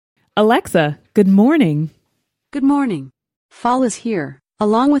Alexa, good morning. Good morning. Fall is here,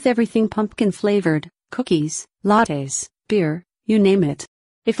 along with everything pumpkin-flavored, cookies, lattes, beer, you name it.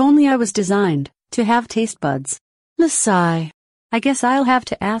 If only I was designed to have taste buds. Sigh. I guess I'll have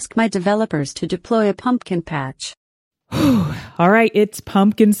to ask my developers to deploy a pumpkin patch. All right, it's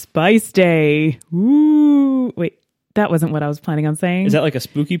Pumpkin Spice Day. Ooh, wait, that wasn't what I was planning on saying. Is that like a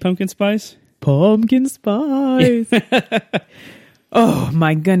spooky pumpkin spice? Pumpkin spice. Oh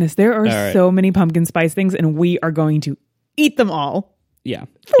my goodness, there are so many pumpkin spice things, and we are going to eat them all. Yeah.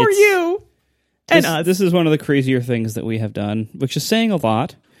 For you and us. This is one of the crazier things that we have done, which is saying a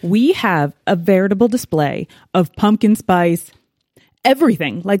lot. We have a veritable display of pumpkin spice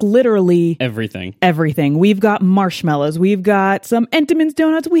everything, like literally everything. We've got marshmallows. We've got some Entenmann's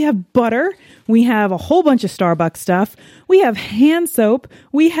donuts. We have butter. We have a whole bunch of Starbucks stuff. We have hand soap.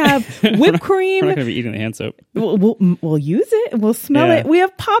 We have whipped cream. We're not going to be eating the hand soap. We'll use it. We'll smell it. We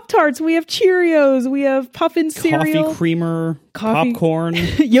have Pop-Tarts. We have Cheerios. We have puffin cereal. Coffee creamer. Popcorn.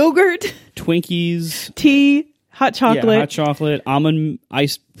 Yogurt. Twinkies. Tea. Hot chocolate. Yeah, hot chocolate, almond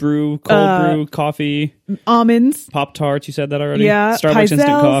iced brew, cold brew, coffee. Almonds. Pop-Tarts, you said that already? Yeah. Starbucks instant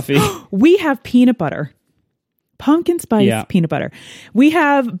coffee. We have peanut butter. Pumpkin spice peanut butter. We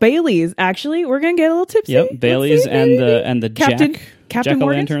have Bailey's. Actually, we're going to get a little tipsy. Yep, Bailey's and the Captain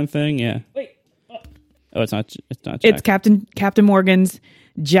Jack-o'-lantern thing, yeah. Wait. Oh, it's not Jack. It's Captain Morgan's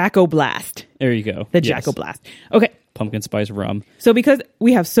Jack-o'-Blast. There you go. The Jack-o'-Blast. Okay. Pumpkin spice rum. So because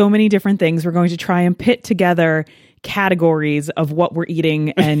we have so many different things, we're going to try and pit together categories of what we're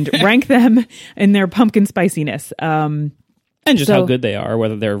eating and rank them in their pumpkin spiciness. And just how good they are,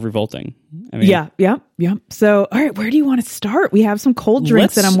 whether they're revolting. I mean, yeah. So, all right, where do you want to start? We have some cold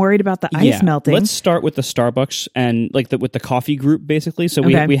drinks that I'm worried about the ice melting. Let's start with the Starbucks and with the coffee group, basically. So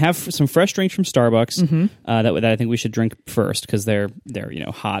we have some fresh drinks from Starbucks that I think we should drink first because they're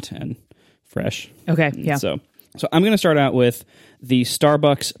hot and fresh. Okay, yeah. So I'm going to start out with the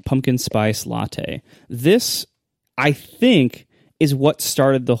Starbucks pumpkin spice latte. This, I think, is what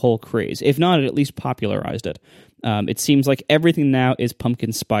started the whole craze. If not, it at least popularized it. It seems like everything now is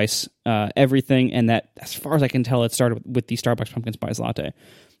pumpkin spice, everything, and that, as far as I can tell, it started with the Starbucks pumpkin spice latte.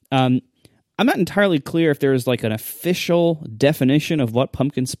 I'm not entirely clear if there's like an official definition of what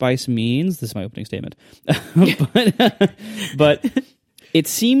pumpkin spice means. This is my opening statement. but it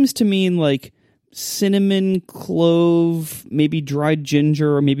seems to mean like cinnamon, clove, maybe dried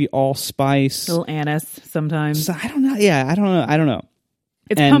ginger, or maybe allspice. A little anise sometimes. So I don't know. Yeah, I don't know.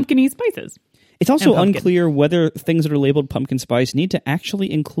 It's pumpkin-y spices. It's also unclear whether things that are labeled pumpkin spice need to actually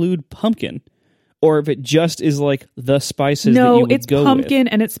include pumpkin, or if it just is like the spices that you would go with. No, it's pumpkin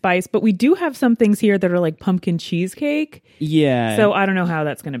and it's spice, but we do have some things here that are like pumpkin cheesecake. Yeah. So I don't know how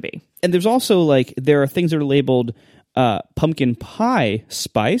that's going to be. And there's also there are things that are labeled pumpkin pie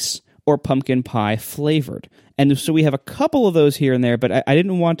spice, or pumpkin pie flavored. And so we have a couple of those here and there, but I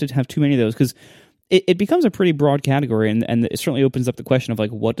didn't want to have too many of those because it becomes a pretty broad category, and it certainly opens up the question of like,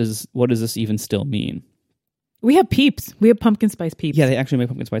 what does this even still mean? We have Peeps. We have pumpkin spice Peeps. Yeah, they actually make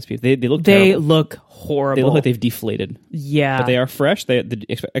pumpkin spice Peeps. They look terrible. They look horrible. They look like they've deflated. Yeah. But they are fresh. The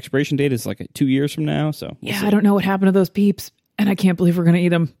expiration date is like 2 years from now. So we'll see. I don't know what happened to those Peeps, and I can't believe we're going to eat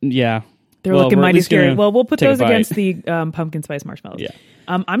them. Yeah. They're looking mighty scary. Well, we'll put those against the pumpkin spice marshmallows. Yeah.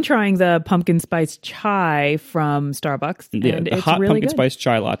 I'm trying the pumpkin spice chai from Starbucks. Yeah, and the it's hot really pumpkin good. Spice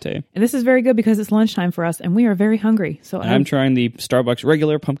chai latte. And this is very good because it's lunchtime for us, and we are very hungry. So I'm trying the Starbucks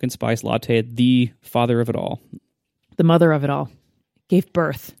regular pumpkin spice latte, the father of it all. The mother of it all. Gave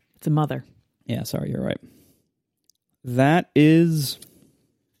birth. It's a mother. Yeah, sorry, you're right.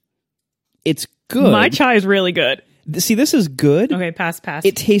 It's good. My chai is really good. See, this is good. Okay, pass.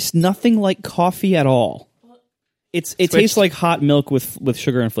 It tastes nothing like coffee at all. It tastes like hot milk with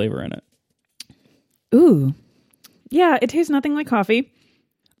sugar and flavor in it. Ooh. Yeah, it tastes nothing like coffee.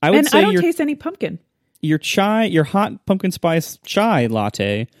 I don't taste any pumpkin. Your hot pumpkin spice chai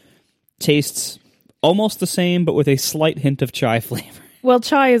latte tastes almost the same, but with a slight hint of chai flavor. Well,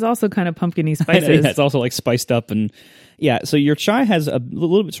 chai is also kind of pumpkin-y spices. It's also like spiced up and yeah. So your chai has a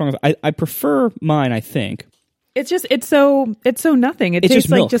little bit stronger. I prefer mine, I think. It's so nothing. It tastes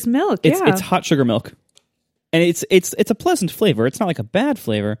like just milk. It's hot sugar milk. And it's a pleasant flavor. It's not like a bad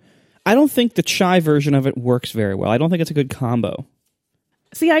flavor. I don't think the chai version of it works very well. I don't think it's a good combo.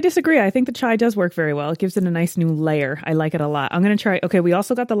 See, I disagree. I think the chai does work very well. It gives it a nice new layer. I like it a lot. I'm going to try. Okay, we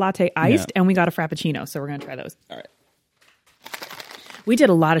also got the latte iced and we got a frappuccino. So we're going to try those. All right. We did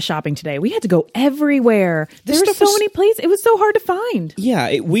a lot of shopping today. We had to go everywhere. There were so many places. It was so hard to find.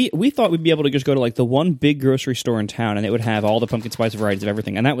 Yeah, we thought we'd be able to just go to like the one big grocery store in town and it would have all the pumpkin spice varieties of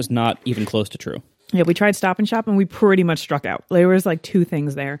everything. And that was not even close to true. Yeah, we tried Stop and Shop and we pretty much struck out. There was like 2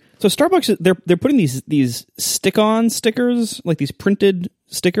 things there. So Starbucks, they're putting these stick-on stickers, like these printed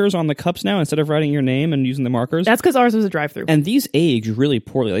stickers on the cups now instead of writing your name and using the markers. That's because ours was a drive-through. And these age really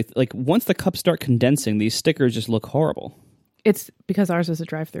poorly. Like once the cups start condensing, these stickers just look horrible. It's because ours was a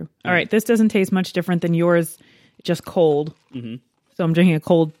drive-through. All right, this doesn't taste much different than yours, just cold. Mm-hmm. So I'm drinking a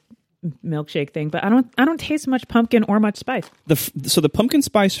cold milkshake thing, but I don't taste much pumpkin or much spice. So the pumpkin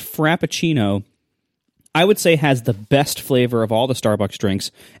spice Frappuccino, I would say, has the best flavor of all the Starbucks drinks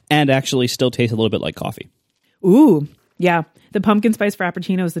and actually still tastes a little bit like coffee. Ooh, yeah. The pumpkin spice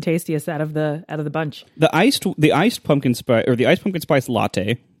Frappuccino is the tastiest out of the bunch. The iced pumpkin spice or the iced pumpkin spice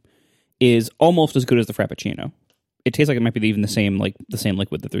latte is almost as good as the Frappuccino. It tastes like it might be even the same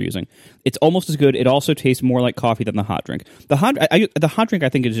liquid that they're using. It's almost as good. It also tastes more like coffee than the hot drink. The hot drink I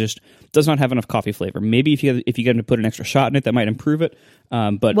think is just does not have enough coffee flavor. Maybe if you get them to put an extra shot in it, that might improve it.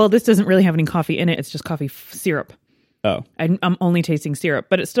 But this doesn't really have any coffee in it. It's just coffee syrup. Oh, I'm only tasting syrup,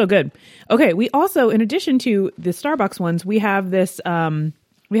 but it's still good. Okay, we also, in addition to the Starbucks ones, we have this.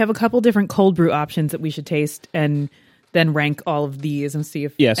 We have a couple different cold brew options that we should taste and then rank all of these and see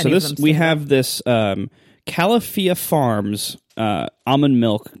if So we have this. Califia Farms almond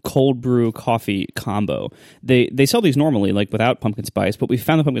milk cold brew coffee combo. They sell these normally, like without pumpkin spice, but we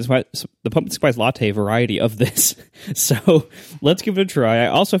found the pumpkin spice latte variety of this. So let's give it a try. I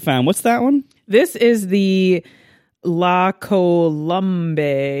also found, what's that one? This is the La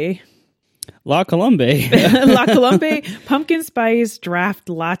Colombe. La Colombe. La Colombe pumpkin spice draft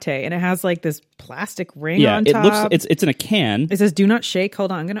latte, and it has like this plastic ring on top. It looks it's in a can. It says "Do not shake."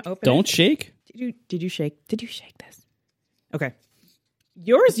 Hold on, I'm gonna open. Don't shake. Did you shake? Did you shake this? Okay,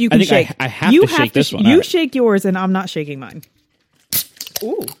 yours you can shake. I have to shake this one. You shake yours, and I'm not shaking mine.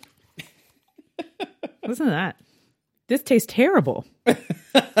 Ooh, listen to that. This tastes terrible.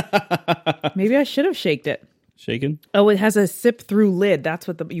 Maybe I should have shaked it. Shaken? Oh, it has a sip through lid. That's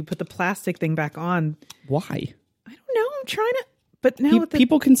what you put the plastic thing back on. Why? I don't know. I'm trying to. But now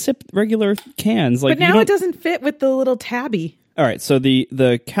people can sip regular cans. Like, but now it doesn't fit with the little tabby. All right, so the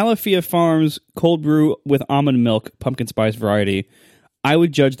Califia Farms cold brew with almond milk pumpkin spice variety, I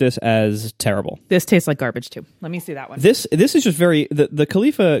would judge this as terrible. This tastes like garbage too. Let me see that one. This is just very the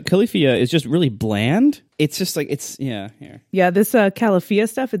Califia is just really bland. It's just like here. Yeah, this Califia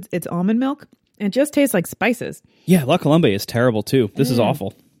stuff. It's almond milk. It just tastes like spices. Yeah, La Colombe is terrible too. This is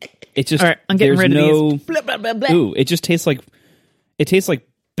awful. It just all right. I'm getting rid of these. Blah, blah, blah, blah. Ooh, it just tastes like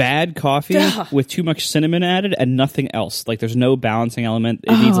bad coffee with too much cinnamon added and nothing else. Like there's no balancing element.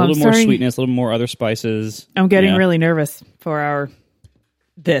 It needs a little more sweetness, a little more other spices. I'm getting really nervous for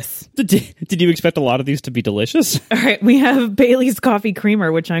this. Did you expect a lot of these to be delicious? All right, we have Bailey's coffee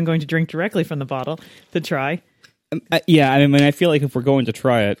creamer, which I'm going to drink directly from the bottle to try. Yeah, I mean, I feel like if we're going to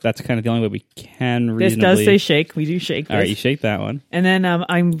try it, that's kind of the only way we can reasonably... This does say shake. We do shake this. All right, you shake that one. And then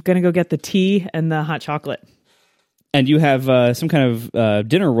I'm going to go get the tea and the hot chocolate. And you have some kind of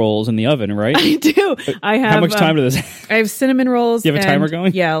dinner rolls in the oven, right? I do. I have. How much time does this? I have cinnamon rolls. You have a timer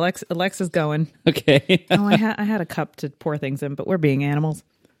going? Yeah, Alexa's going. Okay. I had a cup to pour things in, but we're being animals.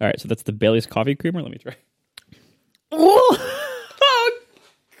 All right, so that's the Bailey's coffee creamer. Let me try. Oh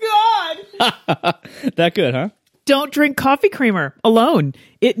God! That good, huh? Don't drink coffee creamer alone.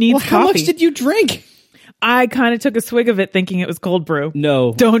 It needs coffee. How much did you drink? I kind of took a swig of it thinking it was cold brew.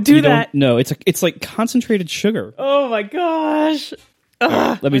 No. Don't do that. No, it's like concentrated sugar. Oh my gosh.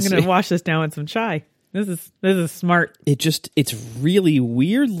 I'm going to wash this down with some chai. This is smart. It's really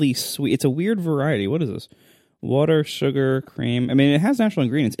weirdly sweet. It's a weird variety. What is this? Water, sugar, cream. I mean, it has natural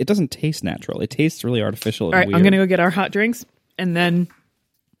ingredients. It doesn't taste natural. It tastes really artificial and weird. Weird. I'm going to go get our hot drinks and then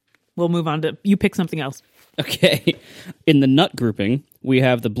we'll move on to you pick something else. Okay. In the nut grouping, we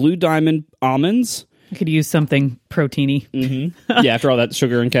have the Blue Diamond almonds. I could use something proteiny. Mm-hmm. Yeah, after all that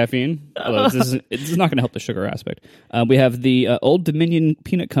sugar and caffeine. Although it's not going to help the sugar aspect. We have the Old Dominion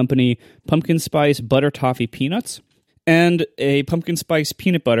Peanut Company Pumpkin Spice Butter Toffee Peanuts and a pumpkin spice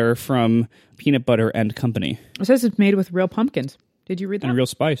peanut butter from Peanut Butter and Company. It says it's made with real pumpkins. Did you read that? And real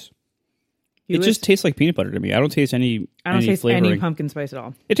spice. It just tastes like peanut butter to me. I don't taste any flavoring. Any pumpkin spice at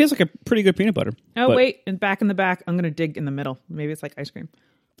all. It tastes like a pretty good peanut butter. Oh, wait. And back in the back, I'm going to dig in the middle. Maybe it's like ice cream.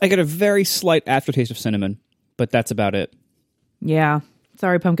 I get a very slight aftertaste of cinnamon, but that's about it. Yeah.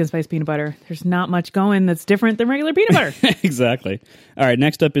 Sorry, pumpkin spice peanut butter. There's not much going that's different than regular peanut butter. Exactly. All right,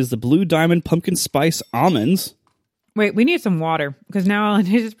 next up is the Blue Diamond Pumpkin Spice Almonds. Wait, we need some water because now all I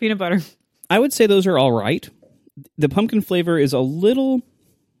need is peanut butter. I would say those are all right. The pumpkin flavor is a little...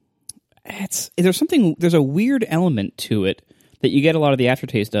 There's a weird element to it that you get a lot of the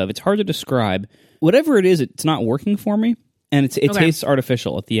aftertaste of. It's hard to describe. Whatever it is, it's not working for me, and it tastes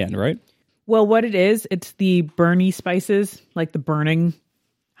artificial at the end, right? Well, what it is, it's the burny spices, like the burning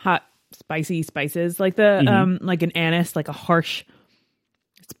hot spicy spices, like the like an anise, like a harsh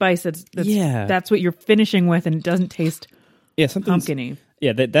spice. That's what you're finishing with, and it doesn't taste pumpkin-y.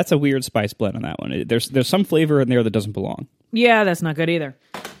 Yeah, that's a weird spice blend on that one. There's some flavor in there that doesn't belong. Yeah, that's not good either.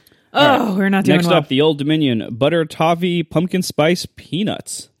 Right. We're not doing Next up, the Old Dominion Butter Toffee Pumpkin Spice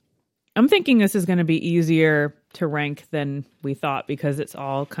Peanuts. I'm thinking this is going to be easier to rank than we thought because it's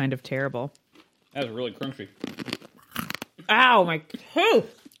all kind of terrible. That's really crunchy. Ow, my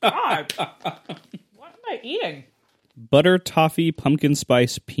tooth! God, what am I eating? Butter Toffee Pumpkin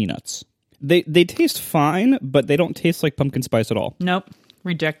Spice Peanuts. They taste fine, but they don't taste like pumpkin spice at all. Nope,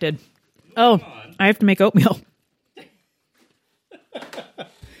 rejected. Oh, I have to make oatmeal.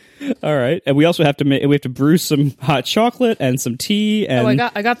 All right, and we also have to brew some hot chocolate and some tea and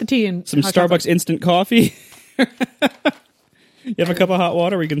I got the tea and some Starbucks chocolate. instant coffee. You have a cup of hot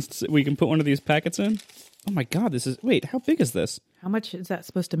water we can put one of these packets in. Oh my god, how big is this? How much is that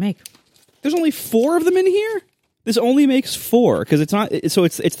supposed to make? There's only 4 of them in here? This only makes 4 because it's not it's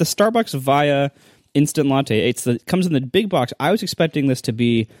the Starbucks Via instant latte. It comes in the big box. I was expecting this to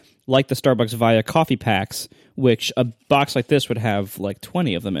be like the Starbucks Via coffee packs, which a box like this would have like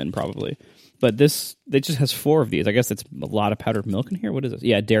 20 of them in probably. But it just has 4 of these. I guess it's a lot of powdered milk in here. What is this?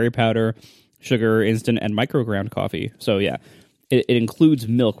 Yeah, dairy powder, sugar, instant, and microground coffee. So yeah, it includes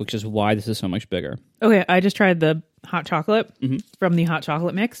milk, which is why this is so much bigger. Okay, I just tried the hot chocolate from the hot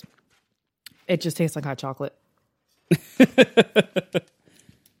chocolate mix. It just tastes like hot chocolate.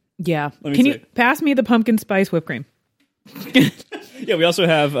 Yeah. Can you pass me the pumpkin spice whipped cream? Yeah, we also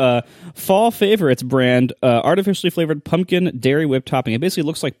have Fall Favorites brand artificially flavored pumpkin dairy whip topping. It basically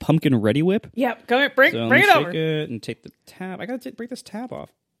looks like pumpkin Ready Whip. Yeah, come here, bring it over. Take it and take the tab. I gotta break this tab off.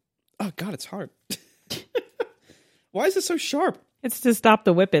 Oh god, it's hard. Why is it so sharp? It's to stop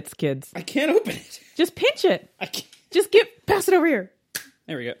the whippets, kids. I can't open it. Just pinch it. I can't. Just pass it over here.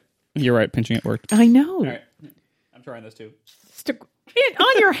 There we go. You're right, pinching it worked. I know. All right, I'm trying this too. Stick it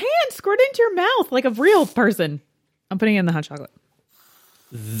on your hand. Squirt it into your mouth like a real person. I'm putting it in the hot chocolate.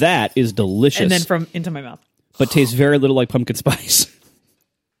 That is delicious. And then into my mouth. But tastes very little like pumpkin spice.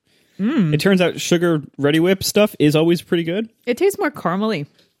 It turns out sugar Ready Whip stuff is always pretty good. It tastes more caramely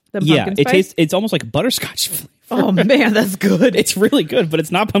than pumpkin spice. It's almost like butterscotch flavor. Oh man, that's good. It's really good, but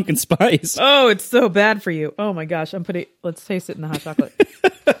it's not pumpkin spice. Oh, it's so bad for you. Oh my gosh, let's taste it in the hot chocolate.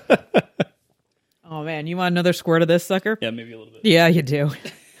 Oh man, you want another squirt of this sucker? Yeah, maybe a little bit. Yeah, you do.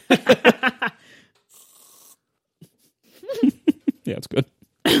 Yeah, it's good.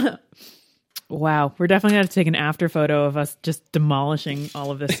 Wow, we're definitely going to take an after photo of us just demolishing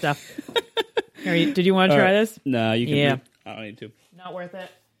all of this stuff. Did you want to try this? No, you can. Yeah. I don't need to. Not worth it.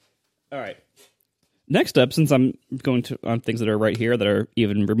 All right. Next up, since I'm going on things that are right here that are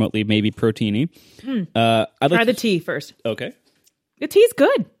even remotely maybe proteiny, try the tea first. Okay. The tea's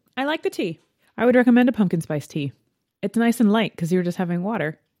good. I like the tea. I would recommend a pumpkin spice tea. It's nice and light because you're just having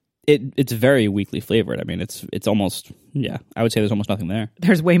water. It's very weakly flavored. I mean, it's almost, yeah, I would say there's almost nothing there.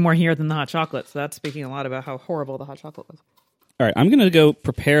 There's way more here than the hot chocolate, so that's speaking a lot about how horrible the hot chocolate was. All right, I'm going to go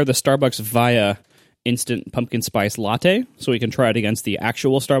prepare the Starbucks Via instant pumpkin spice latte so we can try it against the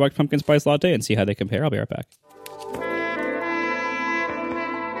actual Starbucks pumpkin spice latte and see how they compare. I'll be right back.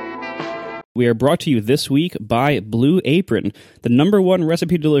 We are brought to you this week by Blue Apron, the #1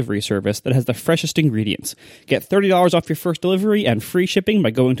 recipe delivery service that has the freshest ingredients. Get $30 off your first delivery and free shipping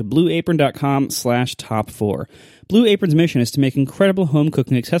by going to blueapron.com/top4. Blue Apron's mission is to make incredible home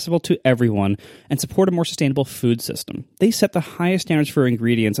cooking accessible to everyone and support a more sustainable food system. They set the highest standards for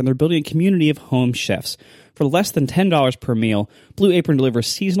ingredients, and they're building a community of home chefs. For less than $10 per meal, Blue Apron delivers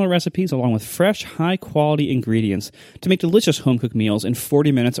seasonal recipes along with fresh, high-quality ingredients to make delicious home-cooked meals in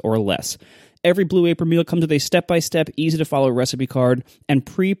 40 minutes or less. Every Blue Apron meal comes with a step-by-step, easy-to-follow recipe card and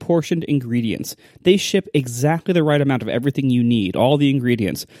pre-portioned ingredients. They ship exactly the right amount of everything you need, all the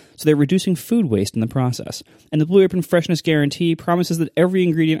ingredients, so they're reducing food waste in the process. And the Blue Apron Freshness Guarantee promises that every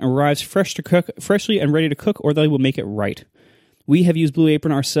ingredient arrives freshly and ready to cook, or they will make it right. We have used Blue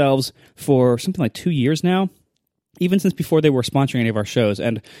Apron ourselves for something like 2 years now, even since before they were sponsoring any of our shows,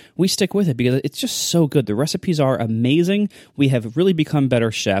 and we stick with it because it's just so good. The recipes are amazing. We have really become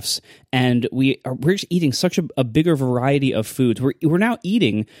better chefs, and we're just eating such a bigger variety of foods. We're now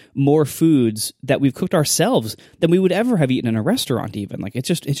eating more foods that we've cooked ourselves than we would ever have eaten in a restaurant. Even it's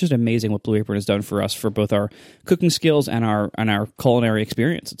just amazing what Blue Apron has done for us for both our cooking skills and our culinary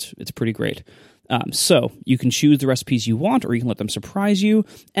experience. It's pretty great. So you can choose the recipes you want, or you can let them surprise you.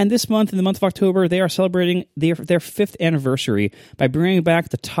 And this month, in the month of October, they are celebrating their 5th anniversary by bringing back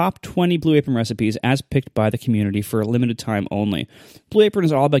the top 20 Blue Apron recipes as picked by the community for a limited time only. Blue Apron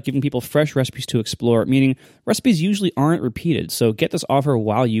is all about giving people fresh recipes to explore, meaning recipes usually aren't repeated, so get this offer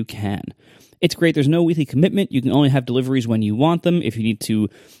while you can. It's great. There's no weekly commitment. You can only have deliveries when you want them. If you need to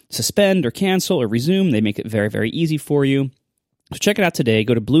suspend or cancel or resume, they make it very, very easy for you. So check it out today.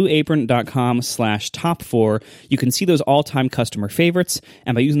 Go to blueapron.com/top4. You can see those all-time customer favorites,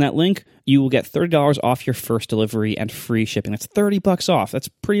 and by using that link, you will get $30 off your first delivery and free shipping. That's $30 off. That's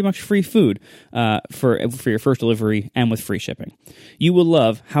pretty much free food for your first delivery and with free shipping. You will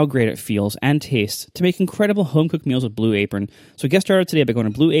love how great it feels and tastes to make incredible home-cooked meals with Blue Apron. So get started today by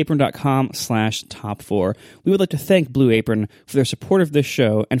going to blueapron.com/top4. We would like to thank Blue Apron for their support of this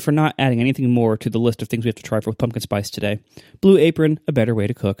show and for not adding anything more to the list of things we have to try for pumpkin spice today. Blue Apron, a better way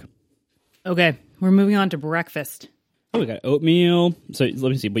to cook. Okay, we're moving on to breakfast. Oh, we got oatmeal. So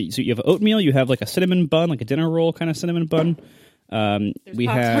let me see. So you have oatmeal. You have like a cinnamon bun, like a dinner roll kind of cinnamon bun. We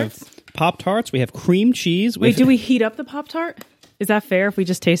have Pop-Tarts. We have cream cheese. Wait, do we heat up the Pop-Tart? Is that fair if we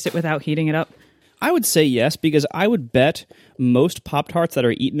just taste it without heating it up? I would say yes, because I would bet most Pop-Tarts that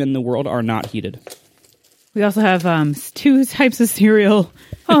are eaten in the world are not heated. We also have 2 types of cereal.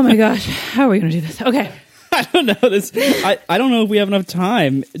 Oh my gosh, how are we going to do this? Okay. I don't know this. I don't know if we have enough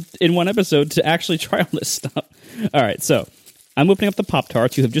time in one episode to actually try all this stuff. All right, so I'm opening up the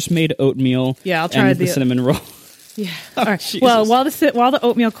Pop-Tarts. You have just made oatmeal. Yeah, I'll try the cinnamon roll. Yeah. All right. Jesus. Well, while the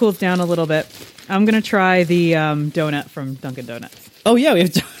oatmeal cools down a little bit, I'm going to try the donut from Dunkin' Donuts. Oh yeah, we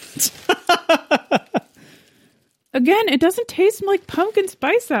have donuts. Again, it doesn't taste like pumpkin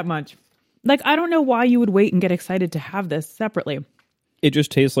spice that much. Like, I don't know why you would wait and get excited to have this separately. It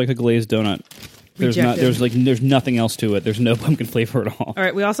just tastes like a glazed donut. There's nothing else to it. There's no pumpkin flavor at all. All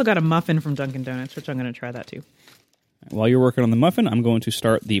right, we also got a muffin from Dunkin' Donuts, which I'm going to try that too. While you're working on the muffin, I'm going to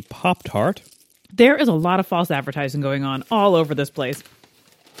start the Pop-Tart. There is a lot of false advertising going on all over this place.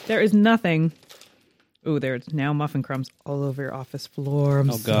 There is nothing. Ooh, there's now muffin crumbs all over your office floor.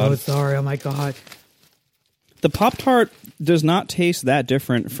 I'm so sorry. Oh my God. The Pop-Tart does not taste that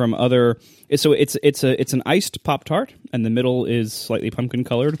different from other. So it's an iced Pop-Tart, and the middle is slightly pumpkin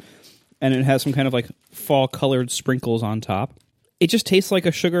colored. And it has some kind of like fall colored sprinkles on top. It just tastes like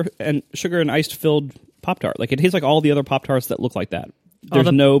a sugar and iced filled Pop-Tart. Like it tastes like all the other Pop-Tarts that look like that.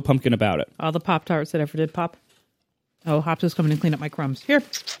 There's no pumpkin about it. All the Pop-Tarts that ever did pop. Oh, Hops is coming to clean up my crumbs. Here.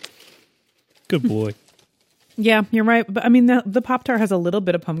 Good boy. Yeah, you're right. But I mean, the Pop-Tart has a little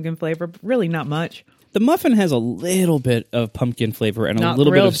bit of pumpkin flavor, but really not much. The muffin has a little bit of pumpkin flavor and a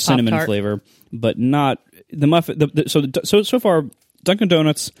little bit of cinnamon Pop-Tart flavor, but not the muffin. So far, Dunkin'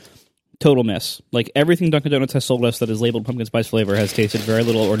 Donuts. Total miss. Like everything Dunkin' Donuts has sold us that is labeled pumpkin spice flavor has tasted very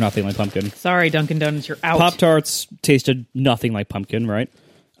little or nothing like pumpkin. Sorry, Dunkin' Donuts, you're out. Pop-Tarts tasted nothing like pumpkin, right?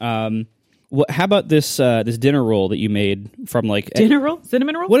 How about this dinner roll that you made from like dinner roll,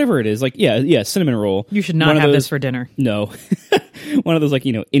 cinnamon roll, whatever it is? Like yeah, cinnamon roll. You should not have this for dinner. No, one of those like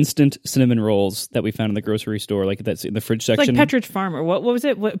instant cinnamon rolls that we found in the grocery store, like that's in the fridge section. It's like Pepperidge Farm or what was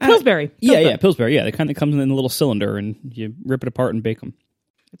it? Pillsbury. Yeah, Pillsbury. Yeah, they kind of comes in a little cylinder and you rip it apart and bake them.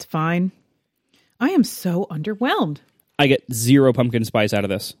 It's fine. I am so underwhelmed. I get zero pumpkin spice out of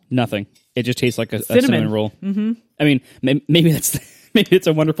this. Nothing. It just tastes like a cinnamon roll. Mm-hmm. I mean, maybe it's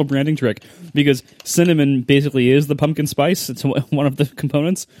a wonderful branding trick because cinnamon basically is the pumpkin spice. It's one of the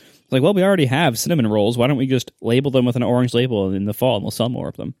components. It's like, well, we already have cinnamon rolls. Why don't we just label them with an orange label in the fall and we'll sell more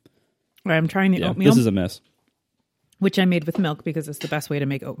of them? All right, I'm trying the oatmeal. This is a mess. Which I made with milk because it's the best way to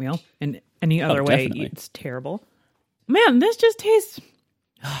make oatmeal. And any other way, it's terrible. Man, this just tastes...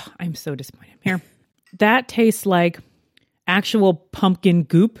 Oh, I'm so disappointed. Here. That tastes like actual pumpkin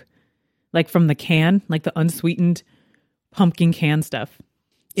goop, like from the can, like the unsweetened pumpkin can stuff.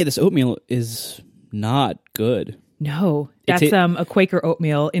 Yeah, this oatmeal is not good. No, that's a Quaker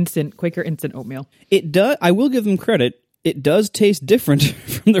oatmeal, Quaker instant oatmeal. It does. I will give them credit. It does taste different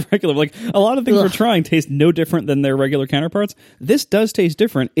from the regular. Like a lot of things we're trying taste no different than their regular counterparts. This does taste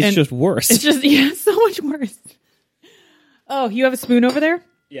different. It's just worse. It's just so much worse. Oh, you have a spoon over there?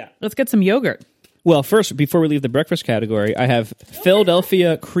 Yeah. Let's get some yogurt. Well, first, before we leave the breakfast category, I have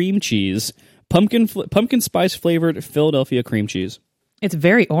Philadelphia cream cheese, pumpkin spice flavored Philadelphia cream cheese. It's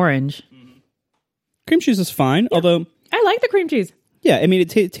very orange. Mm-hmm. Cream cheese is fine, although I like the cream cheese. Yeah, I mean it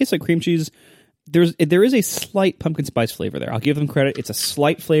tastes like cream cheese. There is a slight pumpkin spice flavor there. I'll give them credit. It's a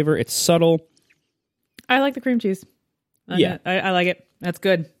slight flavor. It's subtle. I like the cream cheese. I like it. That's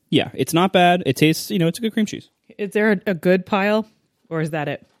good. Yeah, it's not bad. It tastes, it's a good cream cheese. Is there a good pile? Or is that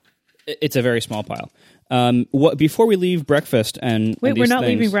it? It's a very small pile. Before we leave breakfast and wait, we're not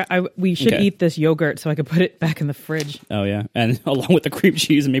things, leaving. We should eat this yogurt so I can put it back in the fridge. Oh yeah, and along with the cream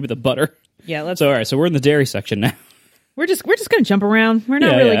cheese and maybe the butter. Yeah, let's. So all right, so we're in the dairy section now. We're just gonna jump around. We're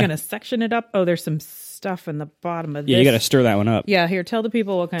not really gonna section it up. Oh, there's some stuff in the bottom of this. Yeah, you got to stir that one up. Yeah, here, tell the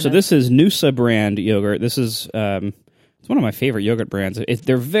people what kind of. So this is Noosa brand yogurt. This is it's one of my favorite yogurt brands.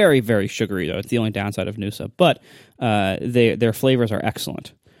 They're very, very sugary though. It's the only downside of Noosa, but their flavors are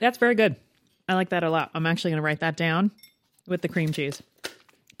excellent. That's very good. I like that a lot. I'm actually going to write that down with the cream cheese.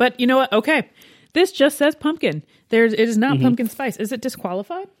 But you know what? Okay, this just says pumpkin. It is not pumpkin spice. Is it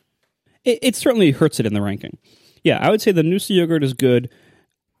disqualified? It certainly hurts it in the ranking. Yeah, I would say the Noosa yogurt is good.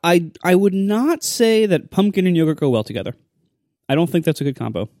 I would not say that pumpkin and yogurt go well together. I don't think that's a good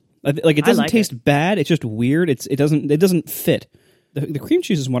combo. Like it doesn't taste bad. It's just weird. It doesn't fit. The cream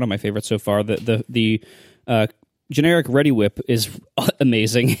cheese is one of my favorites so far. The generic Ready Whip is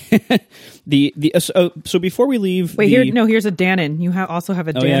amazing. So before we leave, here's a Dannon. You also have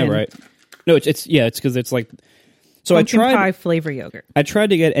a Dannon. Oh yeah, right. No, it's because it's like. So pumpkin pie flavor yogurt. I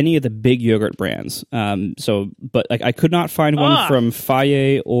tried to get any of the big yogurt brands. But I could not find one from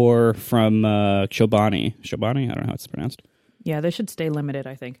Faye or from Chobani. Chobani, I don't know how it's pronounced. Yeah, they should stay limited,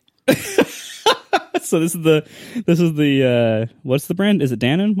 I think. So this is the what's the brand? Is it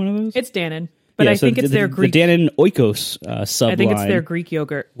Dannon? One of those? It's Dannon, but I think it's their Greek. The Dannon Oikos subline. I think it's their Greek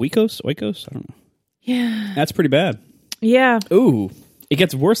yogurt. Oikos? I don't know. Yeah, that's pretty bad. Yeah. Ooh. It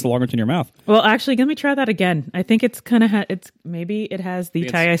gets worse the longer it's in your mouth. Well, actually, let me try that again. I think it's kind of maybe it has the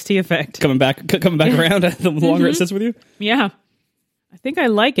Thai iced tea effect. Coming back around the longer it sits with you. Yeah, I think I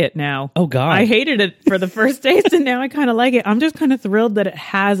like it now. Oh God, I hated it for the first taste, and now I kind of like it. I'm just kind of thrilled that it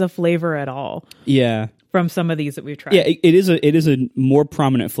has a flavor at all. Yeah, from some of these that we've tried. Yeah, it is a more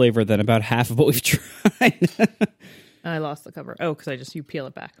prominent flavor than about half of what we've tried. I lost the cover. Oh, because you peel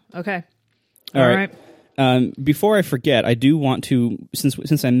it back. Okay. All right. Before I forget, I do want to,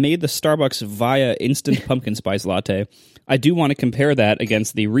 since I made the Starbucks Via Instant Pumpkin Spice Latte, I do want to compare that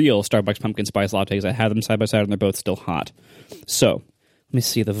against the real Starbucks Pumpkin Spice Latte because I have them side by side and they're both still hot. So let me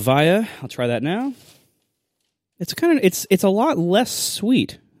see the Via. I'll try that now. It's a lot less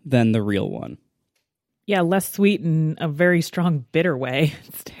sweet than the real one. Yeah, less sweet in a very strong bitter way.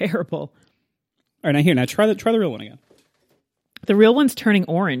 It's terrible. All right, now try the real one again. The real one's turning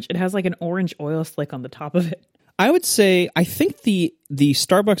orange. It has like an orange oil slick on the top of it. I would say, I think the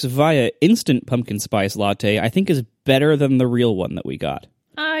Starbucks Via Instant Pumpkin Spice Latte, I think is better than the real one that we got.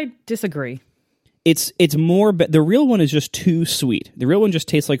 I disagree. It's more, the real one is just too sweet. The real one just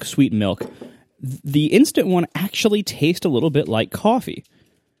tastes like sweet milk. The instant one actually tastes a little bit like coffee.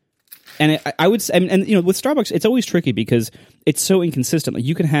 And I would say, and with Starbucks, it's always tricky because it's so inconsistent. Like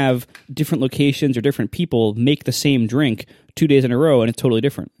you can have different locations or different people make the same drink 2 days in a row, and it's totally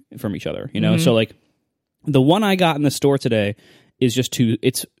different from each other. So like the one I got in the store today is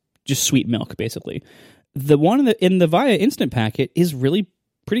it's just sweet milk basically. The one in the Via Instant packet is really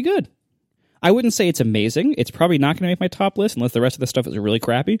pretty good. I wouldn't say it's amazing. It's probably not going to make my top list unless the rest of the stuff is really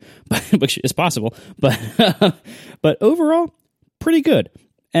crappy, which is possible. But overall, pretty good.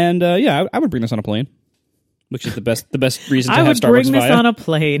 And I would bring this on a plane, which is the best reason to have Starbucks Via. I would bring this on a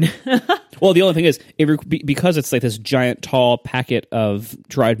plane. Well, the only thing is, because it's like this giant, tall packet of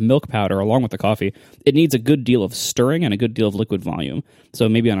dried milk powder along with the coffee, it needs a good deal of stirring and a good deal of liquid volume. So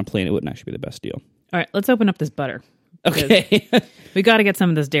maybe on a plane, it wouldn't actually be the best deal. All right, let's open up this butter. Okay. We got to get some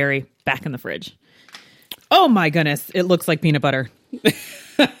of this dairy back in the fridge. Oh my goodness, it looks like peanut butter.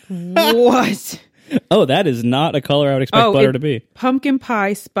 What? Oh, that is not a color I would expect butter to be. Pumpkin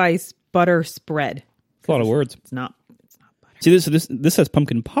pie spice butter spread. That's a lot of words. It's not butter. See, this says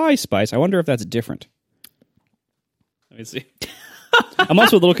pumpkin pie spice. I wonder if that's different. Let me see. I'm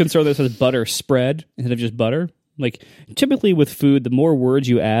also a little concerned that it says butter spread instead of just butter. Like, typically with food, the more words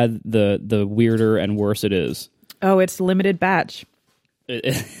you add, the weirder and worse it is. Oh, it's limited batch.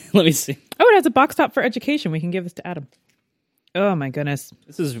 Let me see. Oh, it has a box top for education. We can give this to Adam. Oh, my goodness.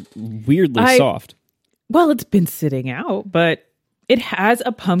 This is weirdly soft. Well, it's been sitting out, but it has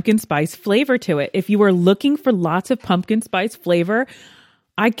a pumpkin spice flavor to it. If you are looking for lots of pumpkin spice flavor,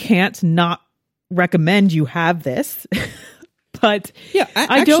 I can't not recommend you have this. But yeah,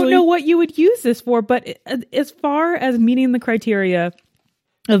 I don't know what you would use this for. But as far as meeting the criteria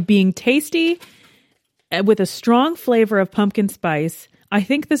of being tasty with a strong flavor of pumpkin spice, I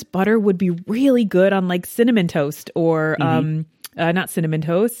think this butter would be really good on like cinnamon toast or not cinnamon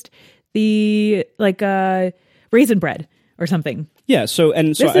toast. The raisin bread or something. Yeah, so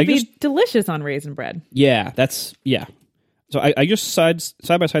this would be delicious on raisin bread. Yeah, So I just side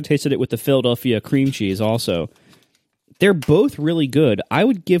by side tasted it with the Philadelphia cream cheese also. They're both really good. I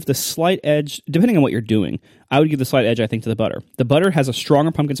would give the slight edge, depending on what you're doing, I would give the slight edge, I think, to the butter. The butter has a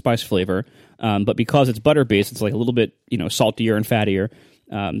stronger pumpkin spice flavor, but because it's butter-based, it's like a little bit, saltier and fattier.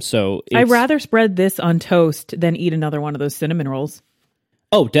 So I'd rather spread this on toast than eat another one of those cinnamon rolls.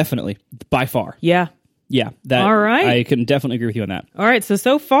 Oh, definitely. By far. Yeah. Yeah. All right. I can definitely agree with you on that. All right.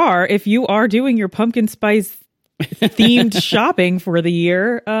 So far, if you are doing your pumpkin spice themed shopping for the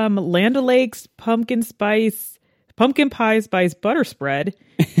year, Land O'Lakes pumpkin pie spice butter spread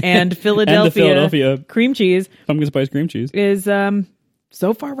and Philadelphia cream cheese, pumpkin spice cream cheese is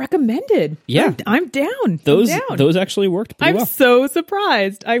so far recommended. Yeah, I'm down. Those actually worked pretty well. I'm so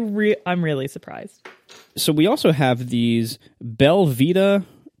surprised. I'm really surprised. So we also have these Belvita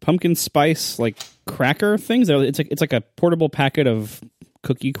pumpkin spice like cracker things. It's like a portable packet of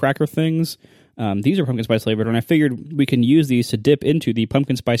cookie cracker things. These are pumpkin spice flavored, and I figured we can use these to dip into the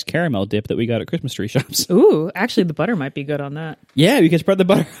pumpkin spice caramel dip that we got at Christmas tree shops. Ooh, actually, the butter might be good on that. Yeah, we can spread the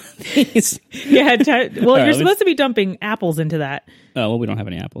butter on these. Yeah, you're supposed to be dumping apples into that. Oh, well, we don't have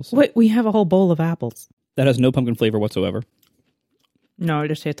any apples. Wait, we have a whole bowl of apples. That has no pumpkin flavor whatsoever. No, it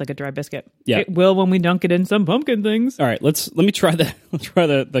just tastes like a dry biscuit. Yeah. It will when we dunk it in some pumpkin things. All right, let me try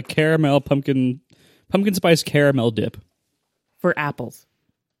the the caramel pumpkin spice caramel dip for apples.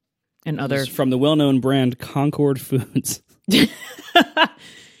 And other from the well-known brand Concord Foods. If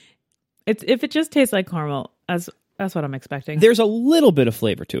it just tastes like caramel, that's what I'm expecting. There's a little bit of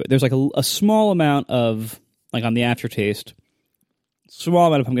flavor to it. There's like a small amount of, like on the aftertaste, small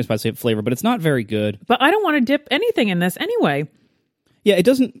amount of pumpkin spice flavor, but it's not very good. But I don't want to dip anything in this anyway. Yeah, it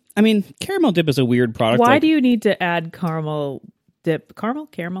doesn't. I mean, caramel dip is a weird product. Why do you need to add caramel dip?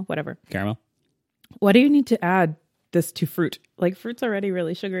 Caramel, whatever. Caramel. Why do you need to add this to fruit? Like, fruit's already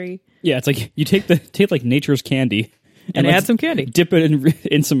really sugary. Yeah, it's like you take like nature's candy and add some candy. Dip it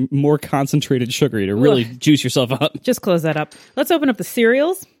in some more concentrated sugar to really juice yourself up. Just close that up. Let's open up the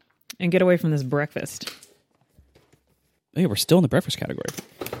cereals and get away from this breakfast. Hey, we're still in the breakfast category.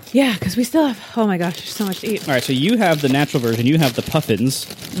 Yeah, because we still have, oh my gosh, there's so much to eat. All right, so you have the natural version. You have the Puffins.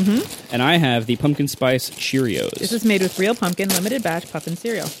 Mm-hmm. And I have the pumpkin spice Cheerios. This is made with real pumpkin, limited batch Puffin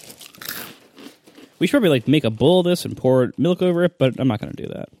cereal. We should probably make a bowl of this and pour milk over it, but I'm not going to do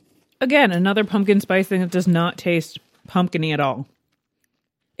that. Again, another pumpkin spice thing that does not taste pumpkin-y at all.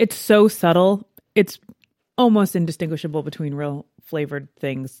 It's so subtle. It's almost indistinguishable between real flavored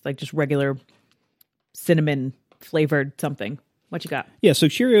things, like just regular cinnamon flavored something. What you got? Yeah, so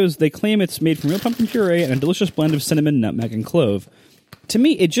Cheerios, they claim it's made from real pumpkin puree and a delicious blend of cinnamon, nutmeg, and clove. To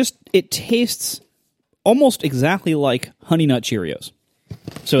me, it tastes almost exactly like Honey Nut Cheerios.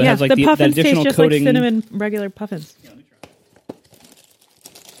 So it has like the that additional taste just coating. Like cinnamon regular Puffins.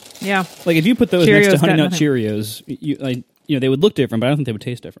 Yeah. Like if you put those Cheerios next to Honey Nut nothing. Cheerios, they would look different, but I don't think they would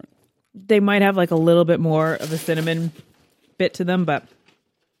taste different. They might have like a little bit more of a cinnamon bit to them, but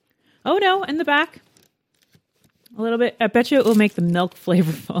oh no, in the back. A little bit. I bet you it will make the milk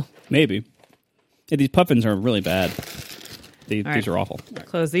flavorful. Maybe. Yeah, these Puffins are really bad. These are awful.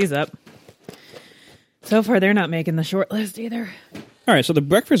 Close these up. So far, they're not making the short list either. All right, so the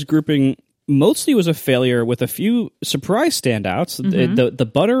breakfast grouping mostly was a failure with a few surprise standouts. Mm-hmm. The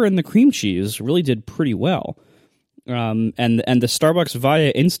butter and the cream cheese really did pretty well. And the Starbucks Via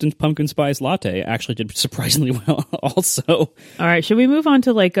Instant Pumpkin Spice Latte actually did surprisingly well also. All right, should we move on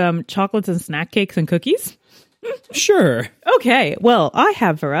to like chocolates and snack cakes and cookies? Sure. Okay, well, I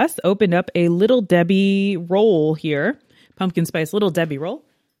have for us opened up a Little Debbie roll here. Pumpkin Spice Little Debbie roll.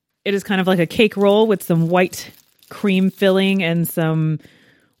 It is kind of like a cake roll with some white cream filling and some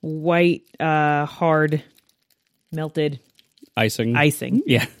white hard melted icing.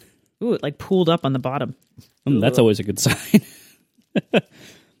 Yeah. Ooh, it like pooled up on the bottom. That's always a good sign.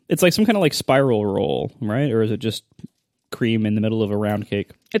 It's like some kind of like spiral roll, right? Or is it just cream in the middle of a round cake?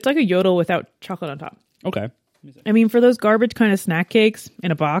 It's like a yodel without chocolate on top. Okay. I mean, for those garbage kind of snack cakes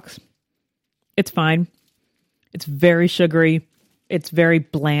in a box, it's fine. It's very sugary. It's very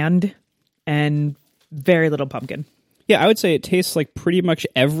bland and very little pumpkin. Yeah, I would say it tastes like pretty much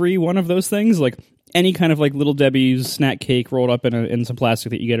every one of those things. Like any kind of like Little Debbie's snack cake rolled up in some plastic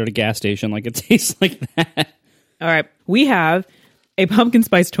that you get at a gas station. Like it tastes like that. All right. We have a pumpkin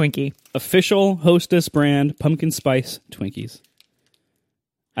spice Twinkie. Official Hostess brand pumpkin spice Twinkies.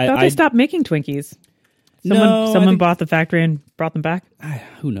 I thought they stopped making Twinkies. Someone bought the factory and brought them back?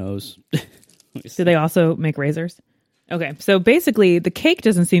 Who knows? Do they also make razors? Okay, so basically the cake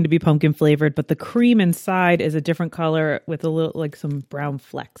doesn't seem to be pumpkin flavored, but the cream inside is a different color with a little like some brown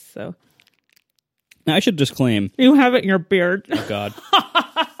flecks. So now, I should disclaim. You have it in your beard. Oh, God.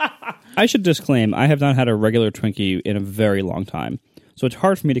 I should disclaim I have not had a regular Twinkie in a very long time, so it's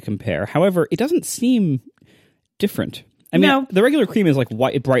hard for me to compare. However, it doesn't seem different. I mean, the regular cream is like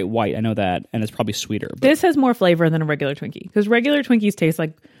white, bright white. I know that, and it's probably sweeter. But this has more flavor than a regular Twinkie because regular Twinkies taste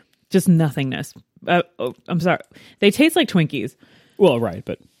like just nothingness. I'm sorry, they taste like Twinkies. Well, right,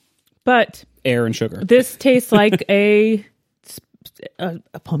 but air and sugar. This tastes like a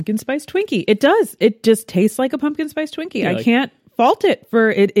pumpkin spice Twinkie. It does. It just tastes like a pumpkin spice Twinkie. I can't fault it for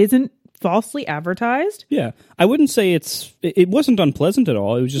it isn't falsely advertised. Yeah, I wouldn't say it wasn't unpleasant at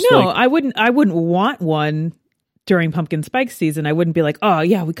all. It was just I wouldn't want one during pumpkin spice season. I wouldn't be like, oh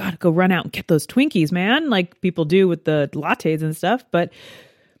yeah, we got to go run out and get those Twinkies, man, like people do with the lattes and stuff. But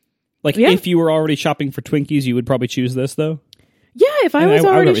if you were already shopping for Twinkies, you would probably choose this though. Yeah, if I was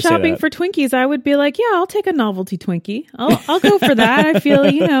already shopping for Twinkies, I would be like, yeah, I'll take a novelty Twinkie. I'll go for that. I feel,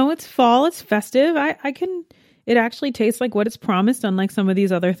 it's fall, it's festive. It actually tastes like what it's promised, unlike some of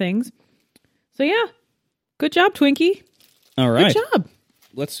these other things. So yeah, good job, Twinkie. All right. Good job.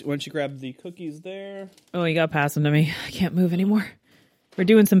 Why don't you grab the cookies there? Oh, you got to pass them to me. I can't move anymore. We're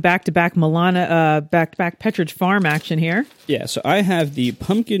doing some back-to-back back-to-back Pepperidge Farm action here. Yeah, so I have the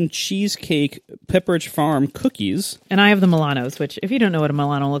pumpkin cheesecake Pepperidge Farm cookies. And I have the Milanos, which, if you don't know what a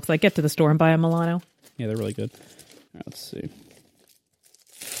Milano looks like, get to the store and buy a Milano. Yeah, they're really good. All right, let's see.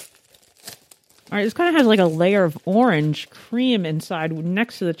 All right, this kind of has like a layer of orange cream inside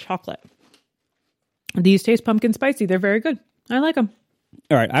next to the chocolate. These taste pumpkin spicy. They're very good. I like them.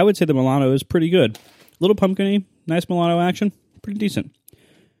 All right, I would say the Milano is pretty good. Little pumpkin-y, nice Milano action, pretty decent.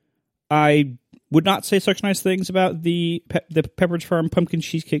 I would not say such nice things about the Pepperidge Farm pumpkin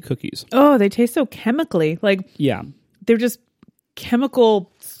cheesecake cookies. Oh, they taste so chemically. Yeah. They're just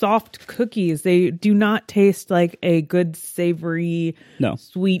chemical soft cookies. They do not taste like a good savory,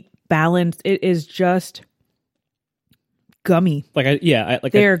 sweet balance. It is just gummy.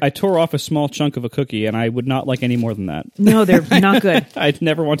 I tore off a small chunk of a cookie, and I would not like any more than that. No, they're not good. I'd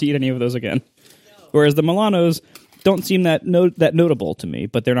never want to eat any of those again. No. Whereas the Milanos don't seem that notable to me,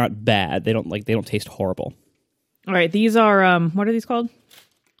 but they're not bad. They don't taste horrible. All right, these are what are these called?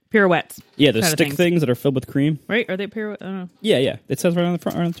 Pirouettes. Yeah, the stick things that are filled with cream. Right? Are they pirouettes? I don't know. Yeah. It says right on the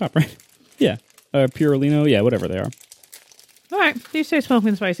front, right on the top, right? Yeah, Purolino. Yeah, whatever they are. All right, these taste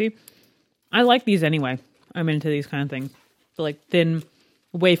pumpkin spicy. I like these anyway. I'm into these kind of things. So like thin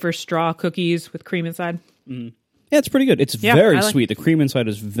wafer straw cookies with cream inside. Mm-hmm. Yeah, it's pretty good. It's very sweet. The cream inside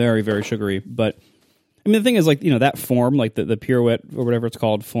is very, very sugary. But I mean, the thing is, that form, like the pirouette or whatever it's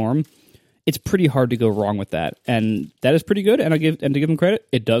called form, it's pretty hard to go wrong with that, and that is pretty good. And to give them credit,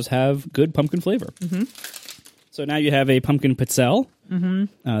 it does have good pumpkin flavor. Mm-hmm. So now you have a pumpkin pizzelle, the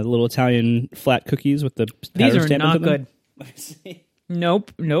little Italian flat cookies with the these are not good.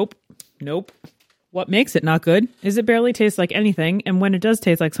 Nope. What makes it not good is it barely tastes like anything, and when it does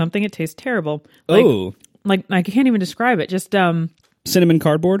taste like something, it tastes terrible. Like I can't even describe it. Just cinnamon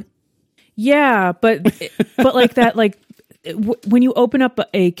cardboard. Yeah, but like that, when you open up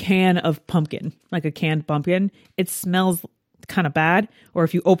a can of pumpkin, like a canned pumpkin, it smells kind of bad. Or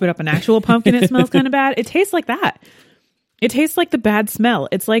if you open up an actual pumpkin, it smells kind of bad. It tastes like that. It tastes like the bad smell.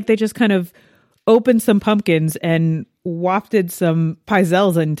 It's like they just kind of opened some pumpkins and wafted some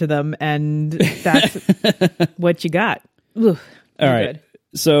pizzelles into them, and that's what you got. Ugh, all right. Good.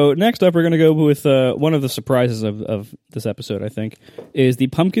 So next up, we're going to go with one of the surprises of this episode, I think, is the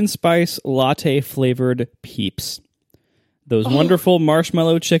pumpkin spice latte flavored Peeps. Those wonderful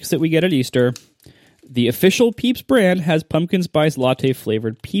marshmallow chicks that we get at Easter. The official Peeps brand has pumpkin spice latte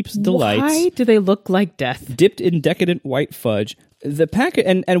flavored Peeps Delights. Why do they look like death? Dipped in decadent white fudge. The packet,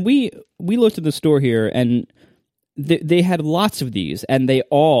 and we looked at the store here, and they had lots of these, and they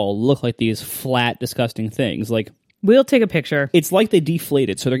all look like these flat, disgusting things. Like, we'll take a picture. It's like they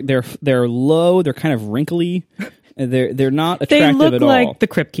deflated, so they're low, they're kind of wrinkly, they're not attractive at all. They look like the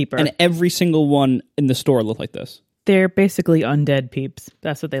Crypt Keeper, and every single one in the store looked like this. They're basically undead Peeps.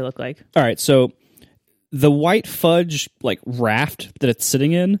 That's what they look like. All right, so the white fudge raft that it's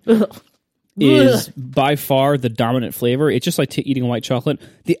sitting in. Is by far the dominant flavor. It's just like eating white chocolate.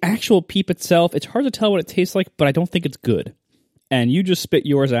 The actual Peep itself, it's hard to tell what it tastes like, but I don't think it's good. And you just spit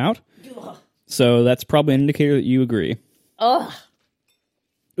yours out. So that's probably an indicator that you agree. Ugh.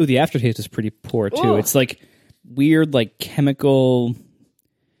 Ooh, the aftertaste is pretty poor, too. Ugh. It's like weird, chemical...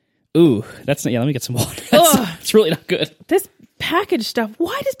 Ooh, that's not... Yeah, let me get some water. It's really not good. This packaged stuff,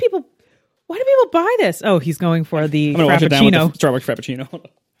 why do people buy this? Oh, he's going for the Frappuccino. Wash it down with the Starbucks Frappuccino.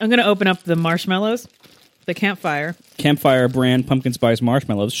 I'm going to open up the marshmallows, the Campfire brand pumpkin spice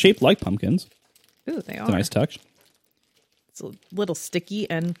marshmallows, shaped like pumpkins. Ooh, they are. It's a nice touch. It's a little sticky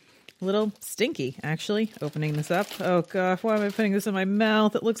and a little stinky, actually, opening this up. Oh, gosh, why am I putting this in my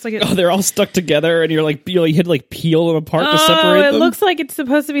mouth? It looks like it... Oh, they're all stuck together, and you had to peel them apart to separate them? It looks like it's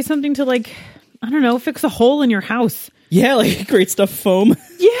supposed to be something to, I don't know, fix a hole in your house. Yeah, like great stuff foam.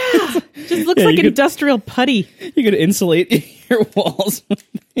 Yeah, just looks like industrial putty. You could insulate your walls.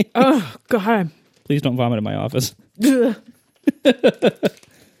 Oh, God. Please don't vomit in my office.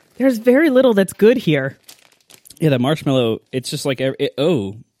 There's very little that's good here. Yeah, that marshmallow, it's just like,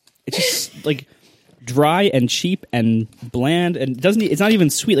 it's just like dry and cheap and bland, and it's not even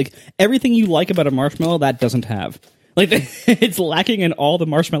sweet. Like everything you like about a marshmallow, that doesn't have. Like it's lacking in all the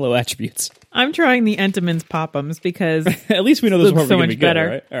marshmallow attributes. I'm trying the Entenmann's Pop-Ems because at least we know those are so much be better.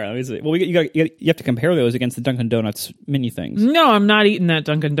 Good, right? All right, let me see. Well, you have to compare those against the Dunkin' Donuts mini things. No, I'm not eating that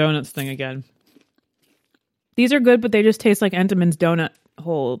Dunkin' Donuts thing again. These are good, but they just taste like Entenmann's donut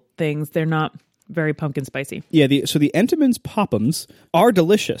hole things. They're not very pumpkin spicy. Yeah, so the Entenmann's Pop-Ems are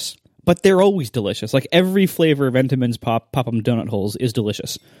delicious, but they're always delicious. Like every flavor of Entenmann's Pop-Em donut holes is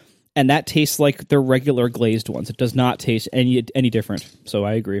delicious. And that tastes like the regular glazed ones. It does not taste any different. So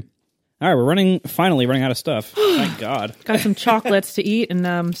I agree. All right, we're finally running out of stuff. Thank God. Got some chocolates to eat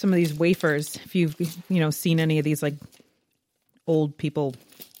and some of these wafers. If you've seen any of these like old people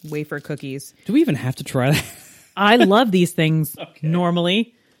wafer cookies. Do we even have to try that? I love these things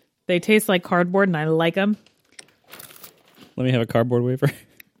normally. They taste like cardboard and I like them. Let me have a cardboard wafer.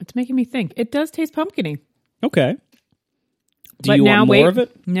 It's making me think. It does taste pumpkin-y. Okay. Do you want more of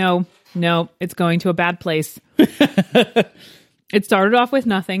it? No, it's going to a bad place. It started off with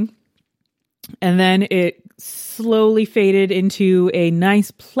nothing, and then it slowly faded into a nice,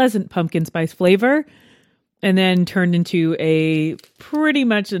 pleasant pumpkin spice flavor, and then turned into a pretty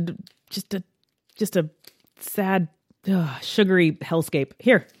much just a sad, sugary hellscape.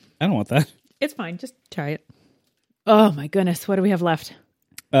 Here. I don't want that. It's fine. Just try it. Oh, my goodness. What do we have left?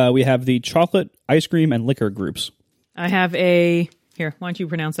 We have the chocolate, ice cream, and liquor groups. I have here, why don't you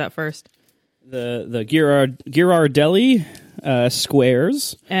pronounce that first? The Ghirardelli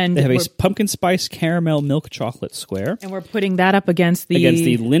squares. And they have a pumpkin spice caramel milk chocolate square. And we're putting that up against the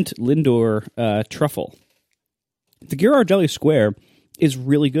Lindor truffle. The Ghirardelli square is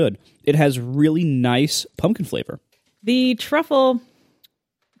really good. It has really nice pumpkin flavor. The truffle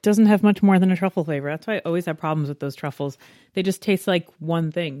doesn't have much more than a truffle flavor. That's why I always have problems with those truffles. They just taste like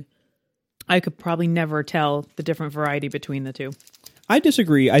one thing. I could probably never tell the different variety between the two. I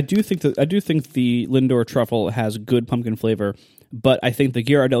disagree. I do think the Lindor truffle has good pumpkin flavor, but I think the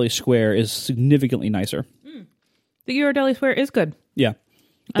Ghirardelli square is significantly nicer. The Ghirardelli square is good. Yeah,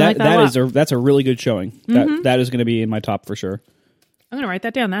 that's a really good showing. Mm-hmm. That is going to be in my top for sure. I'm going to write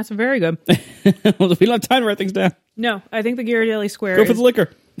that down. That's very good. We don't have time to write things down. No, I think the Ghirardelli square. Go for the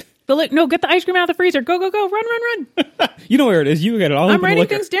liquor. No, get the ice cream out of the freezer. Go, run. You know where it is. You get it. I'm writing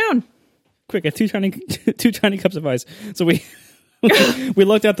things down. Quick, two tiny cups of ice. So we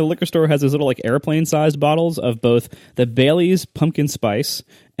looked at the liquor store has those little like airplane sized bottles of both the Bailey's pumpkin spice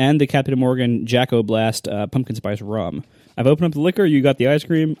and the Captain Morgan Jacko Blast pumpkin spice rum. I've opened up the liquor. You got the ice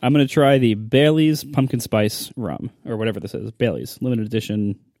cream. I'm going to try the Bailey's pumpkin spice rum or whatever this is. Bailey's limited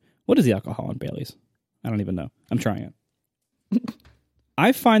edition. What is the alcohol in Bailey's? I don't even know. I'm trying it.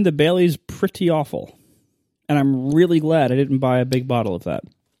 I find the Bailey's pretty awful, and I'm really glad I didn't buy a big bottle of that.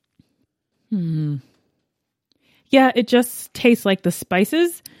 Yeah, it just tastes like the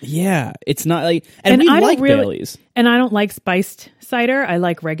spices. Yeah, it's not like... And we like Bailey's. And I don't like spiced cider. I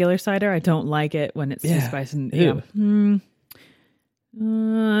like regular cider. I don't like it when it's too spiced. You want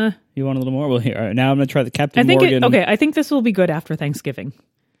a little more? Well, here. All right, now I'm going to try the Captain Morgan. I think this will be good after Thanksgiving.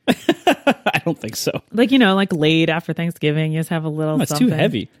 I don't think so. Like late after Thanksgiving, you just have a little it's too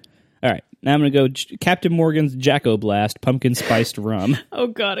heavy. All right, now I'm going to go Captain Morgan's Jacko Blast pumpkin spiced rum. Oh,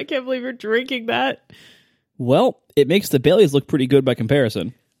 God, I can't believe you're drinking that. Well, it makes the Bailey's look pretty good by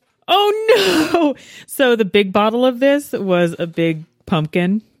comparison. Oh, no! So the big bottle of this was a big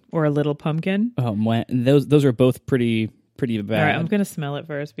pumpkin or a little pumpkin. Oh, man. Those are both pretty bad. All right, I'm going to smell it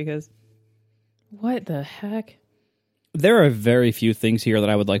first because what the heck? There are very few things here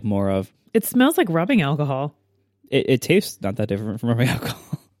that I would like more of. It smells like rubbing alcohol. It tastes not that different from rubbing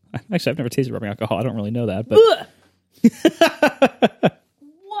alcohol. Actually, I've never tasted rubbing alcohol. I don't really know that. But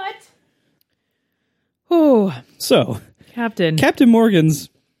what? Oh, so Captain Morgan's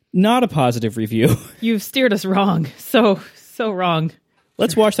not a positive review. You've steered us wrong. So wrong.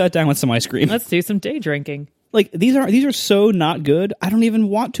 Let's wash that down with some ice cream. Let's do some day drinking. Like these are so not good. I don't even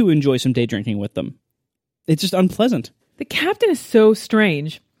want to enjoy some day drinking with them. It's just unpleasant. The Captain is so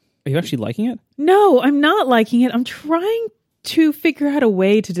strange. Are you actually liking it? No, I'm not liking it. I'm trying to figure out a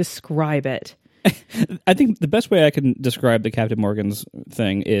way to describe it. I think the best way I can describe the Captain Morgan's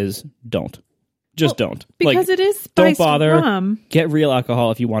thing is don't. Just don't. Because it is spiced don't bother. rum. Get real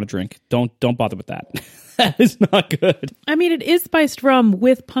alcohol if you want to drink. Don't bother with that. That is not good. I mean, it is spiced rum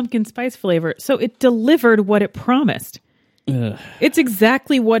with pumpkin spice flavor, so it delivered what it promised. Ugh. It's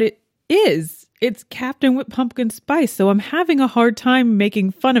exactly what it is. It's Captain Whip pumpkin spice, so I'm having a hard time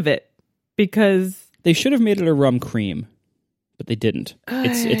making fun of it because they should have made it a rum cream, but they didn't.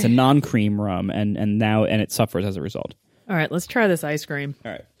 It's a non-cream rum, and it suffers as a result. All right, let's try this ice cream.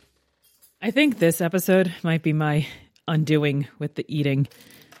 All right. I think this episode might be my undoing with the eating.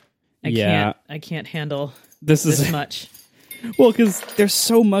 I can't handle this much. Well, because there's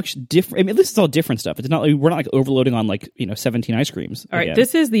so much different. I mean, this is all different stuff. It's not like we're not like overloading on 17 ice creams. All right,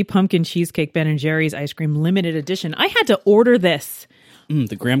 this is the pumpkin cheesecake Ben and Jerry's ice cream limited edition. I had to order this.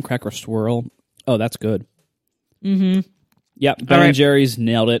 The graham cracker swirl. Oh, that's good. Mm-hmm. Yep, Ben and Jerry's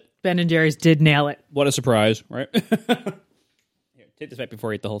nailed it. Ben and Jerry's did nail it. What a surprise, right? Here, take this back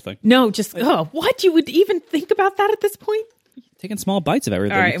before I eat the whole thing. No, just what? You would even think about that at this point? Taking small bites of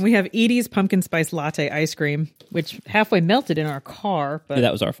everything. All right, and we have Edie's pumpkin spice latte ice cream, which halfway melted in our car. But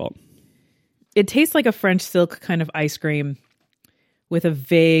that was our fault. It tastes like a French silk kind of ice cream with a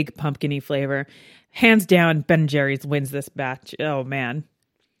vague pumpkin-y flavor. Hands down, Ben & Jerry's wins this batch. Oh, man.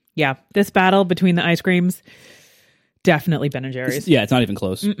 Yeah, this battle between the ice creams, definitely Ben & Jerry's. It's not even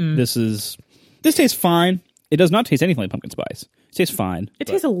close. This tastes fine. It does not taste anything like pumpkin spice. It tastes fine. It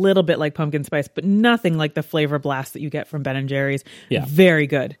tastes a little bit like pumpkin spice, but nothing like the flavor blast that you get from Ben & Jerry's. Yeah. Very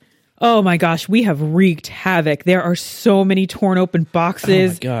good. Oh my gosh, we have wreaked havoc. There are so many torn open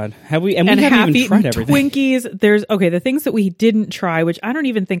boxes. Oh my God. Have we? And we haven't even tried everything. Twinkies. There's, the things that we didn't try, which I don't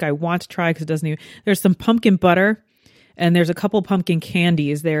even think I want to try because it doesn't even, there's some pumpkin butter and there's a couple pumpkin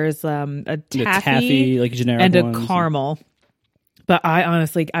candies. There's a taffy like generic and ones. A caramel. But I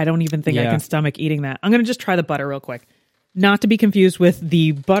don't even think I can stomach eating that. I'm going to just try the butter real quick. Not to be confused with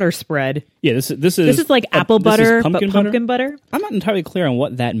the butter spread. Yeah, this is like apple butter, but pumpkin butter. I'm not entirely clear on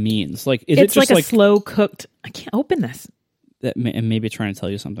what that means. Like, it's just like a slow cooked. I can't open this. And maybe it's trying to tell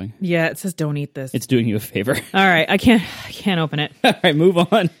you something. Yeah, it says don't eat this. It's doing you a favor. All right, I can't open it. All right, move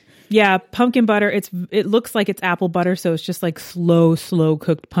on. Yeah, pumpkin butter. It looks like it's apple butter, so it's just like slow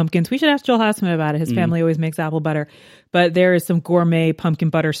cooked pumpkins. We should ask Joel Hassman about it. His family always makes apple butter, but there is some gourmet pumpkin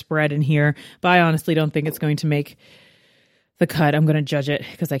butter spread in here. But I honestly don't think it's going to make the cut. I'm going to judge it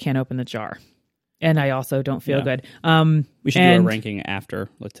because I can't open the jar, and I also don't feel good. We should do our ranking after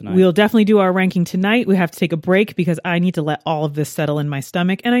tonight. We'll definitely do our ranking tonight. We have to take a break because I need to let all of this settle in my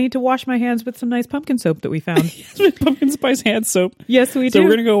stomach, and I need to wash my hands with some nice pumpkin soap that we found. Pumpkin spice hand soap. Yes, we do. So we're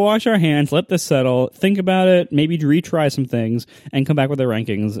going to go wash our hands, let this settle, think about it, maybe retry some things, and come back with our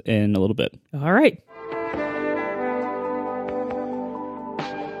rankings in a little bit. All right.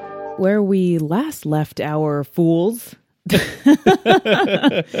 Where we last left our fools,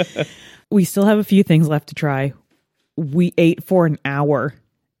 we still have a few things left to try. We ate for an hour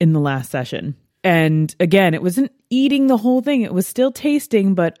in the last session. And again, it wasn't eating the whole thing. It was still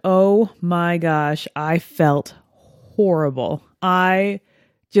tasting, but oh my gosh, I felt horrible. I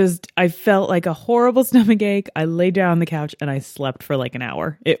felt like a horrible stomach ache. I laid down on the couch and I slept for like an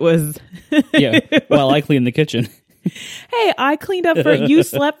hour. It was... While I cleaned the kitchen. Hey, I cleaned up for you.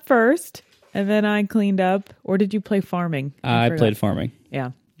 Slept first, and then I cleaned up. Or did you play farming? I played farming.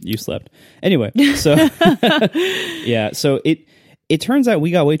 Yeah, you slept. Anyway, so so it turns out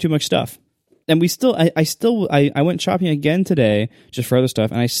we got way too much stuff, and we still. I went shopping again today just for other stuff,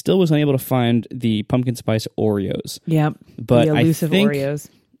 and I still was unable to find the pumpkin spice Oreos. Yeah, but the elusive I think, Oreos.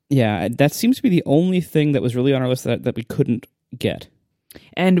 Yeah, that seems to be the only thing that was really on our list that we couldn't get.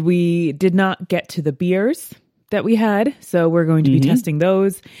 And we did not get to the beers that we had, so we're going to be testing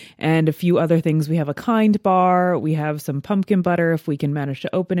those and a few other things. We have a Kind bar, we have some pumpkin butter if we can manage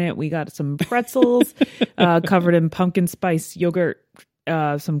to open it. We got some pretzels covered in pumpkin spice yogurt,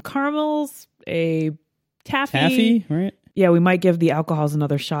 some caramels, a taffy, right? Yeah, we might give the alcohols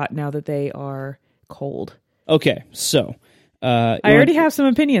another shot now that they are cold. Okay, so I already have some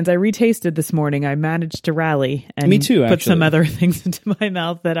opinions. I retasted this morning. I managed to rally and me too, put some other things into my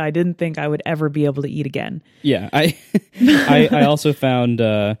mouth that I didn't think I would ever be able to eat again. Yeah, I also found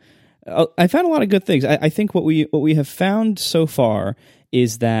I found a lot of good things. I think what we have found so far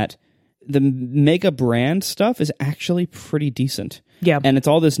is that the Mega brand stuff is actually pretty decent. Yeah, and it's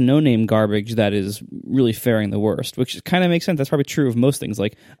all this no-name garbage that is really faring the worst, which kind of makes sense. That's probably true of most things.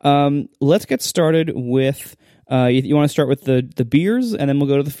 Like, let's get started with. You want to start with the beers, and then we'll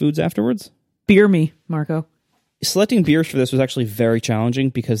go to the foods afterwards? Beer me, Marco. Selecting beers for this was actually very challenging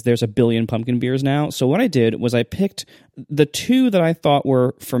because there's a billion pumpkin beers now. So what I did was I picked the two that I thought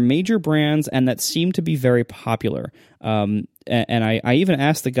were for major brands and that seemed to be very popular. And I even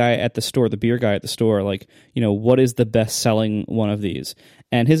asked the guy at the store, the beer guy at the store, like, what is the best-selling one of these?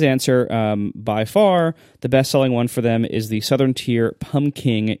 And his answer, by far, the best-selling one for them is the Southern Tier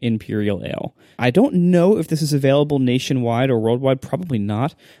Pumpkin Imperial Ale. I don't know if this is available nationwide or worldwide, probably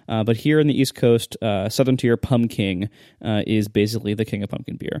not. But here in the East Coast, Southern Tier Pumpkin is basically the king of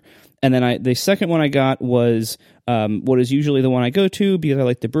pumpkin beer. And then the second one I got was what is usually the one I go to because I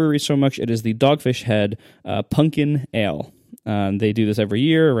like the brewery so much. It is the Dogfish Head Pumpkin Ale. They do this every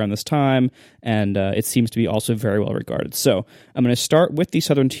year around this time, and it seems to be also very well regarded. So I'm going to start with the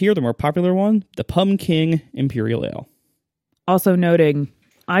Southern Tier, the more popular one, the Pumpkin Imperial Ale. Also noting,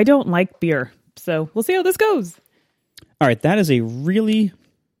 I don't like beer, so we'll see how this goes. All right, that is a really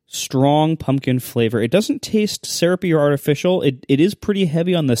strong pumpkin flavor. It doesn't taste syrupy or artificial. It is pretty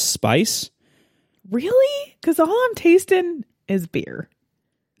heavy on the spice. Really? Because all I'm tasting is beer.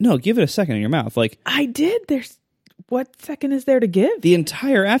 No, give it a second in your mouth. Like I did. What second is there to give? The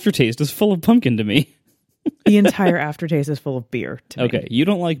entire aftertaste is full of pumpkin to me. The entire aftertaste is full of beer to me. Okay, you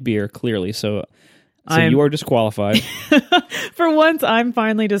don't like beer, clearly, so you are disqualified. For once, I'm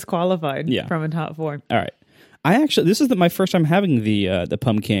finally disqualified from a top 4. All right. This is my first time having the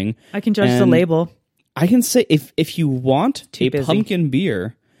pumpkin. I can judge the label. I can say if you want pumpkin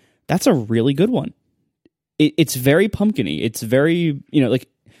beer, that's a really good one. It's very pumpkin-y. It's very, like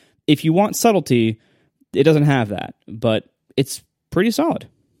if you want subtlety, it doesn't have that, but it's pretty solid.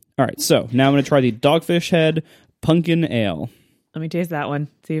 All right, so now I'm going to try the Dogfish Head Pumpkin Ale. Let me taste that one.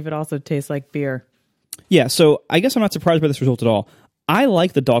 See if it also tastes like beer. Yeah, so I guess I'm not surprised by this result at all. I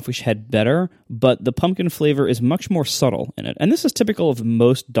like the Dogfish Head better, but the pumpkin flavor is much more subtle in it. And this is typical of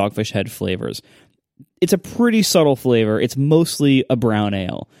most Dogfish Head flavors. It's a pretty subtle flavor. It's mostly a brown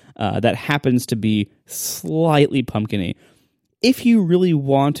ale that happens to be slightly pumpkin-y. If you really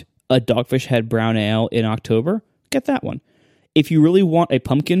want a Dogfish Head brown ale in October, get that one. If you really want a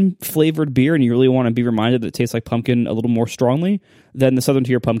pumpkin-flavored beer and you really want to be reminded that it tastes like pumpkin a little more strongly, then the Southern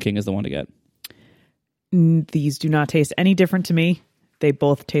Tier Pumpkin is the one to get. These do not taste any different to me. They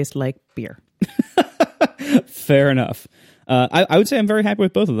both taste like beer. Fair enough. I would say I'm very happy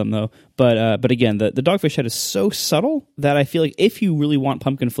with both of them, though. But again, the Dogfish Head is so subtle that I feel like if you really want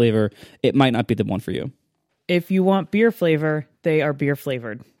pumpkin flavor, it might not be the one for you. If you want beer flavor, they are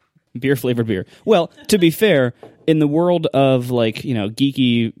beer-flavored. Beer-flavored beer. Well, to be fair, in the world of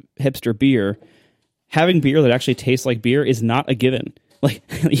geeky hipster beer, having beer that actually tastes like beer is not a given. Like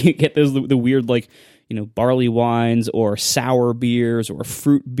you get the weird barley wines or sour beers or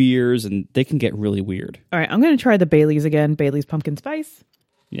fruit beers, and they can get really weird. All right, I'm going to try the Bailey's again. Bailey's Pumpkin Spice.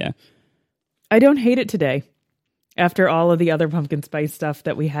 Yeah. I don't hate it today. After all of the other pumpkin spice stuff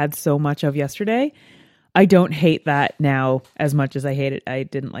that we had so much of yesterday, I don't hate that now as much as I hate it. I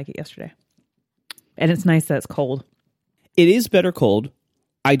didn't like it yesterday. And it's nice that it's cold. It is better cold.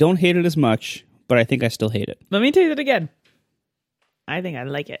 I don't hate it as much, but I think I still hate it. Let me taste it again. I think I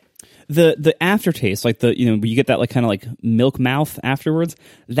like it. The aftertaste, like you get that kind of milk mouth afterwards,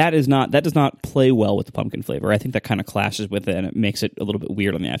 that does not play well with the pumpkin flavor. I think that kind of clashes with it and it makes it a little bit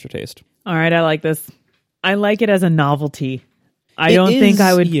weird on the aftertaste. All right, I like this. I like it as a novelty. I don't think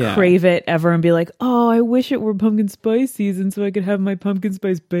I would crave it ever and be like, oh, I wish it were pumpkin spice season so I could have my pumpkin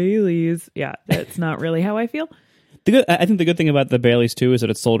spice Baileys. Yeah, that's not really how I feel. I think the good thing about the Baileys, too, is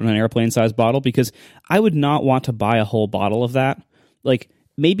that it's sold in an airplane-sized bottle, because I would not want to buy a whole bottle of that. Like,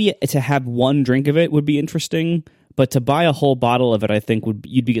 maybe to have one drink of it would be interesting, but to buy a whole bottle of it, I think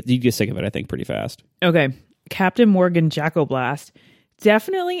you'd get sick of it, I think, pretty fast. Okay. Captain Morgan Jacko Blast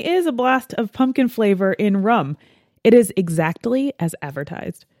definitely is a blast of pumpkin flavor in rum. It is exactly as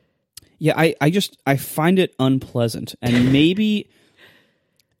advertised. Yeah, I find it unpleasant. And maybe,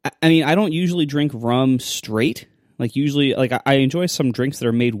 I mean, I don't usually drink rum straight. Like, usually, I enjoy some drinks that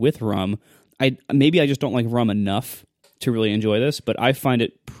are made with rum. Maybe I just don't like rum enough to really enjoy this, but I find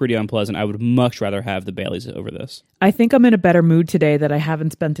it pretty unpleasant. I would much rather have the Baileys over this. I think I'm in a better mood today that I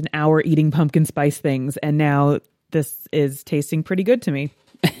haven't spent an hour eating pumpkin spice things, and now this is tasting pretty good to me.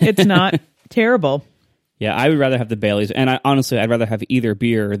 It's not terrible. Yeah, I would rather have the Baileys, and I'd rather have either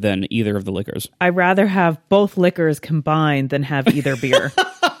beer than either of the liquors. I'd rather have both liquors combined than have either beer.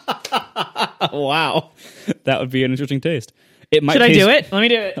 Wow. That would be an interesting taste. Should I do it? Let me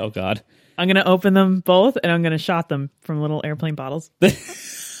do it. Oh, God. I'm going to open them both, and I'm going to shot them from little airplane bottles.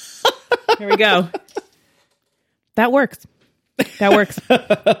 Here we go. That works. That's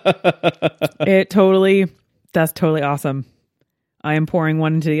totally awesome. I am pouring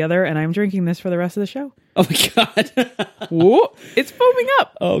one into the other, and I'm drinking this for the rest of the show. Oh, my God. Whoa, it's foaming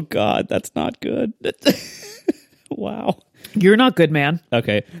up. Oh, God, that's not good. Wow. You're not good, man.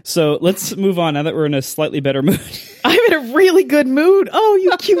 Okay, so let's move on now that we're in a slightly better mood. I'm in a really good mood. Oh,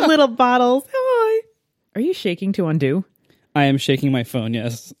 you cute little bottles. Hi. Are you shaking to undo? I am shaking my phone,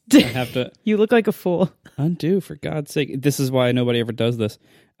 yes. I have to... You look like a fool. Undo, for God's sake. This is why nobody ever does this.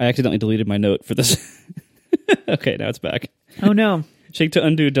 I accidentally deleted my note for this. Okay, now it's back. Oh, no. Shake to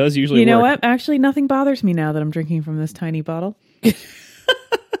undo does usually work. You know what? Actually, nothing bothers me now that I'm drinking from this tiny bottle.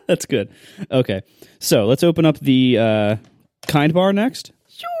 That's good. Okay, so let's open up the Kind bar next.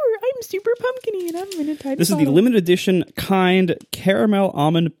 Sure, I'm super pumpkin-y and I'm in a tiny This is bottle. the limited edition Kind Caramel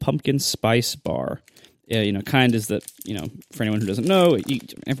Almond Pumpkin Spice Bar. Kind is that, for anyone who doesn't know,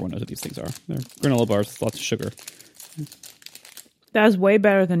 everyone knows what these things are. They're granola bars with lots of sugar. That's way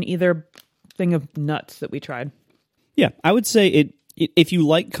better than either thing of nuts that we tried. Yeah, I would say it if you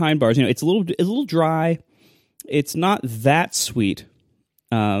like Kind bars, it's a little dry. It's not that sweet.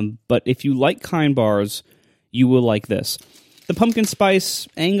 But if you like Kind bars, you will like this. The pumpkin spice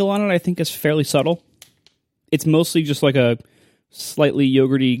angle on it, I think, is fairly subtle. It's mostly just like a slightly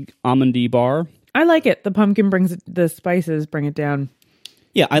yogurty, almondy bar. I like it. The pumpkin brings the spices, bring it down.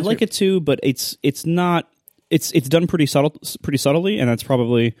 Yeah, I like it too, but it's not. It's done pretty subtly, and that's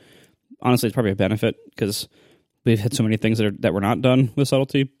probably, honestly, it's probably a benefit because we've had so many things that were not done with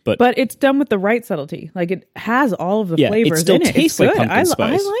subtlety. But it's done with the right subtlety. Like it has all of the flavors it still in it. tastes It's like good. pumpkin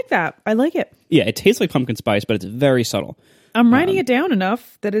spice. I like that. I like it. Yeah, it tastes like pumpkin spice, but it's very subtle. I'm writing it down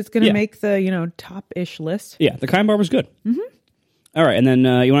enough that it's going to make the top-ish list. Yeah, the Kind bar was good. Mm-hmm. All right, and then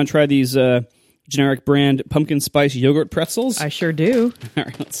you want to try these generic brand pumpkin spice yogurt pretzels? I sure do. All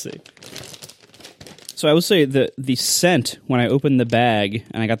right, let's see. So I will say the scent, when I opened the bag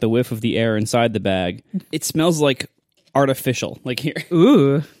and I got the whiff of the air inside the bag, it smells like artificial. Like here.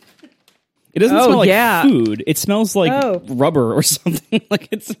 Ooh. It doesn't smell like food. It smells like rubber or something. Like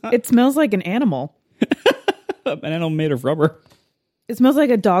it's not... It smells like an animal. An animal made of rubber. It smells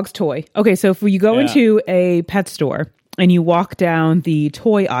like a dog's toy. Okay, so if you go into a pet store and you walk down the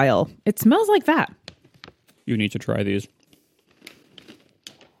toy aisle, it smells like that. You need to try these.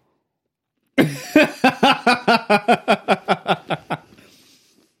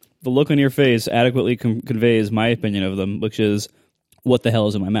 The look on your face adequately conveys my opinion of them, which is, what the hell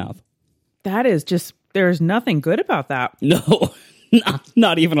is in my mouth? That is just, there's nothing good about that. No,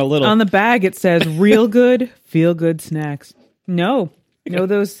 not even a little. On the bag it says, real good, feel good snacks. No,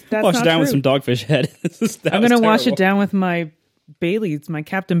 that's wash not it down true. with some Dogfish Head. I'm going to wash it down with my Bailey's, my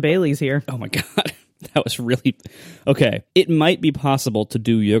Captain Bailey's here. Oh my God. That was really... Okay, it might be possible to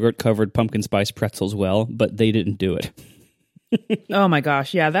do yogurt-covered pumpkin spice pretzels well, but they didn't do it. Oh my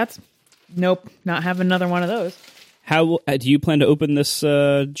gosh, yeah, nope, not having another one of those. How do you plan to open this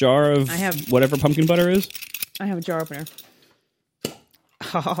jar of whatever pumpkin butter is? I have a jar opener.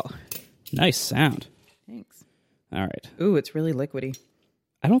 Oh. Nice sound. Thanks. All right. Ooh, it's really liquidy.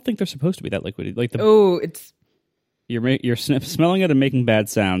 I don't think they're supposed to be that liquidy. Like it's... You're smelling it and making bad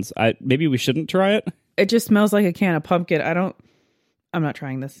sounds. Maybe we shouldn't try it? It just smells like a can of pumpkin. I'm not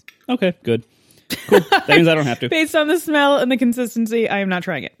trying this. Okay, good. Cool. That means I don't have to. Based on the smell and the consistency, I am not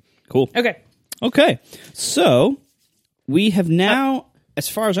trying it. Cool. Okay. So, we have now, as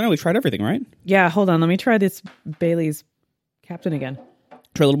far as I know, we tried everything, right? Yeah, hold on. Let me try this Bailey's Captain again.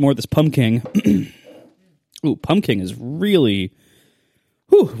 Try a little more of this pumpkin. Ooh, pumpkin is really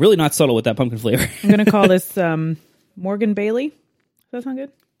not subtle with that pumpkin flavor. I'm going to call this Morgan Bailey. Does that sound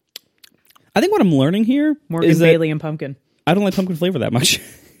good? I think what I'm learning here Morgan Bailey and pumpkin. I don't like pumpkin flavor that much.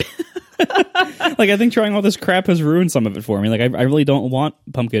 Like, I think trying all this crap has ruined some of it for me. Like, I really don't want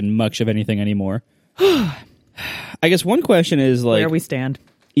pumpkin much of anything anymore. I guess one question is, like... Where we stand.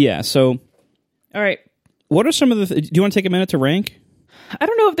 Yeah, so... All right. What are some of the... Do you want to take a minute to rank? I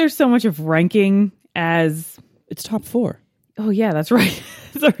don't know if there's so much of ranking as... It's top 4. Oh, yeah, that's right.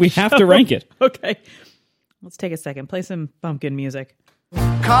 We have to rank it. Okay. Let's take a second. Play some pumpkin music.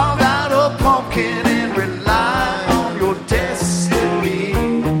 Carve out a pumpkin and rely on your destiny.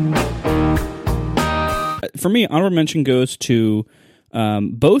 For me, honorable mention goes to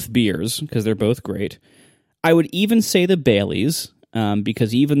both beers, because they're both great. I would even say the Baileys,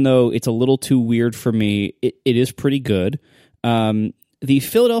 because even though it's a little too weird for me, it is pretty good. The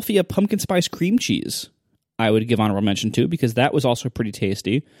Philadelphia Pumpkin Spice Cream Cheese, I would give honorable mention to, because that was also pretty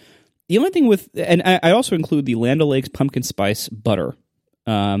tasty. The only thing and I also include the Land O'Lakes Pumpkin Spice Butter.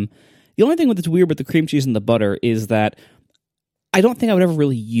 The only thing that's weird with the cream cheese and the butter is that I don't think I would ever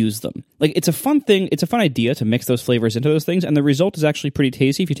really use them. Like, it's a fun thing, it's a fun idea to mix those flavors into those things, and the result is actually pretty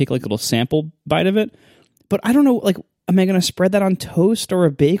tasty if you take like a little sample bite of it. But I don't know, like, am I going to spread that on toast or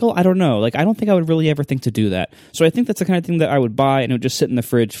a bagel? I don't know. Like, I don't think I would really ever think to do that. So I think that's the kind of thing that I would buy, and it would just sit in the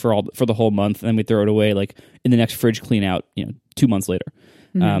fridge for the whole month, and then we'd throw it away, like, in the next fridge clean out, 2 months later.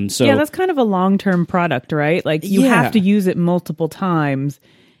 So yeah, that's kind of a long-term product, right? Like you have to use it multiple times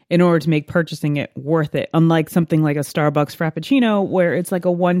in order to make purchasing it worth it. Unlike something like a Starbucks Frappuccino, where it's like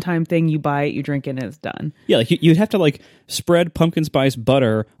a one-time thing, you buy it, you drink it, and it's done. Yeah, like you'd have to like spread pumpkin spice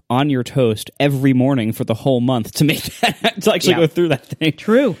butter on your toast every morning for the whole month to make that to actually go through that thing.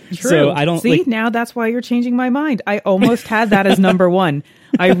 True. So I don't see now. That's why you're changing my mind. I almost had that as number one.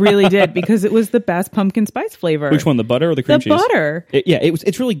 I really did because it was the best pumpkin spice flavor. Which one, the butter or the cream cheese? The butter.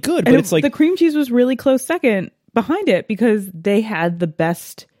 It's really good, but it's like the cream cheese was really close second behind it because they had the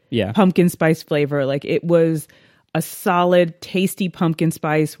best pumpkin spice flavor. Like it was a solid, tasty pumpkin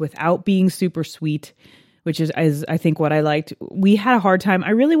spice without being super sweet, which is I think what I liked. We had a hard time. I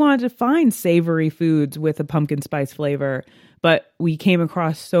really wanted to find savory foods with a pumpkin spice flavor, but we came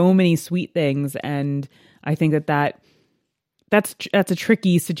across so many sweet things, and I think that's a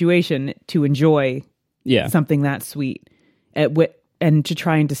tricky situation to enjoy something that sweet and to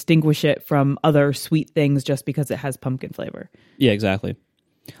try and distinguish it from other sweet things just because it has pumpkin flavor. Yeah, exactly.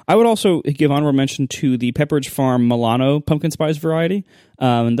 I would also give honorable mention to the Pepperidge Farm Milano pumpkin spice variety.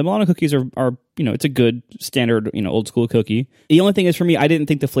 The Milano cookies are it's a good standard, old school cookie. The only thing is for me, I didn't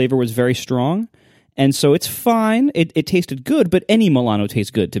think the flavor was very strong. And so it's fine. It tasted good, but any Milano tastes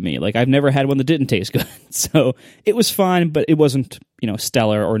good to me. Like I've never had one that didn't taste good. So it was fine, but it wasn't,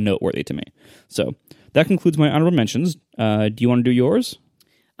 stellar or noteworthy to me. So that concludes my honorable mentions. Do you want to do yours?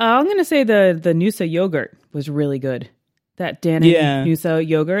 I'm going to say the Noosa yogurt was really good. That Dannon Noosa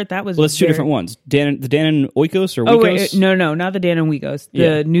yogurt, that was that's two different ones. The Dannon Oikos or Wikos? Oh, wait, no, not the Dannon Wikos.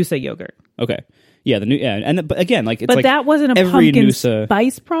 The Noosa yogurt. Okay. Yeah, but again, like it's but like that wasn't a every pumpkin Noosa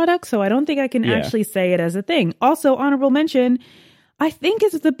spice product, so I don't think I can actually say it as a thing. Also, honorable mention, I think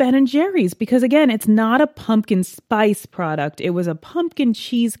it's the Ben and Jerry's because again, it's not a pumpkin spice product. It was a pumpkin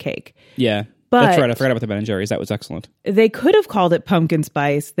cheesecake. Yeah. But that's right. I forgot about the Ben & Jerry's. That was excellent. They could have called it pumpkin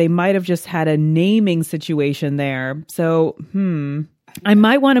spice. They might have just had a naming situation there. So, I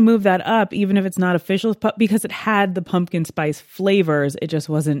might want to move that up, even if it's not official, because it had the pumpkin spice flavors. It just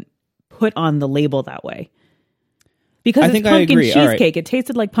wasn't put on the label that way. Because it's pumpkin cheesecake. It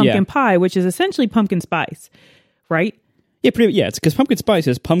tasted like pumpkin pie, which is essentially pumpkin spice, right? Yeah, it's because pumpkin spice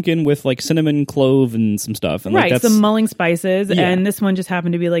is pumpkin with like cinnamon, clove, and some stuff. And right, some mulling spices. And this one just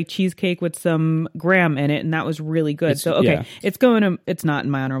happened to be like cheesecake with some graham in it, and that was really good. It's not in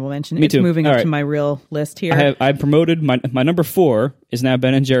my honorable mention. Me too. Moving up to my real list here. I promoted my number 4 is now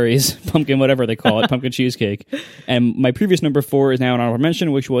Ben & Jerry's pumpkin, whatever they call it, pumpkin cheesecake. And my previous number 4 is now an honorable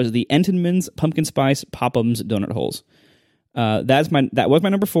mention, which was the Entenmann's pumpkin spice Pop'ems donut holes. That was my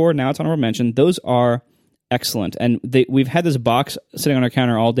number 4. Now it's honorable mention. Those are excellent. And we've had this box sitting on our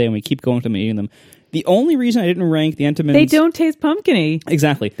counter all day, and we keep going to them and eating them. The only reason I didn't rank the Entenmann's... They don't taste pumpkin-y.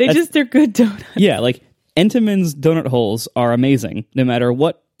 Exactly. They're good donuts. Yeah, like Entenmann's donut holes are amazing, no matter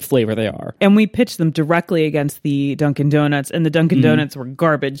what flavor they are. And we pitched them directly against the Dunkin' Donuts, and the Dunkin' Donuts were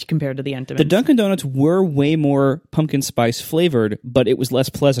garbage compared to the Entenmann's. The Dunkin' Donuts were way more pumpkin spice flavored, but it was less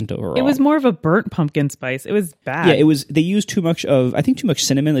pleasant overall. It was more of a burnt pumpkin spice. It was bad. Yeah, it was. They used too much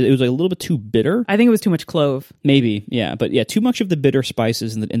cinnamon. It was like a little bit too bitter. I think it was too much clove. Maybe, yeah, but too much of the bitter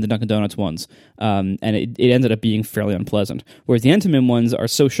spices in the Dunkin' Donuts ones, and it ended up being fairly unpleasant. Whereas the Entenmann ones are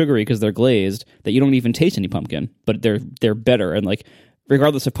so sugary because they're glazed that you don't even taste any pumpkin, but they're better and like.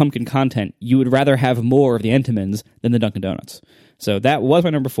 Regardless of pumpkin content, you would rather have more of the Entenmann's than the Dunkin' Donuts. So that was my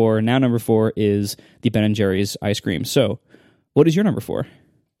number 4. Now number 4 is the Ben & Jerry's ice cream. So what is your number 4?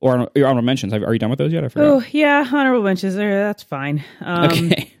 Or your honorable mentions? Are you done with those yet? I forgot. Oh, yeah, honorable mentions. That's fine.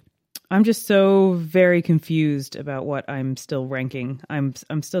 Okay. I'm just so very confused about what I'm still ranking. I'm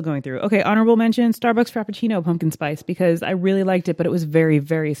still going through. Okay, honorable mention, Starbucks Frappuccino pumpkin spice, because I really liked it, but it was very,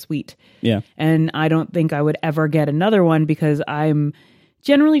 very sweet. Yeah. And I don't think I would ever get another one because I'm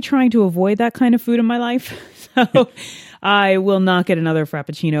generally trying to avoid that kind of food in my life. So I will not get another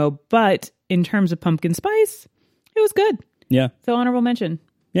Frappuccino. But in terms of pumpkin spice, it was good. Yeah. So honorable mention.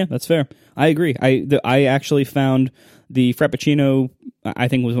 Yeah, that's fair. I agree. I actually found the Frappuccino, I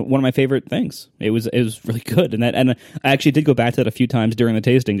think, was one of my favorite things. It was really good. And I actually did go back to that a few times during the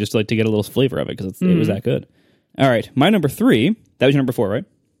tasting just to get a little flavor of it because it was that good. All right. My number 3, that was your number 4, right?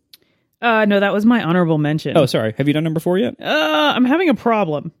 No, that was my honorable mention. Oh, sorry. Have you done number 4 yet? I'm having a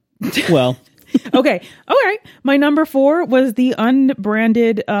problem. Well. Okay. All right. My number 4 was the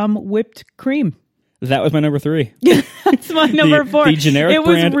unbranded whipped cream. That was my number 3. That's my number 4. The generic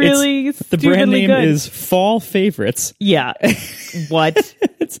brand. It was really the brand name good. is Fall Favorites. Yeah. What?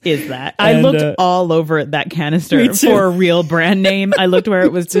 is that? I looked all over that canister for a real brand name. I looked where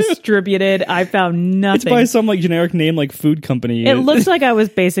it was distributed. I found nothing. It's by some like generic name, like food company. It looks like I was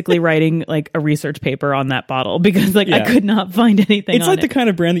basically writing like a research paper on that bottle because like I could not find anything. It's like the kind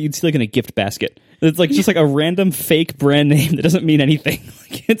of brand that you'd see like in a gift basket. It's like just like a random fake brand name that doesn't mean anything.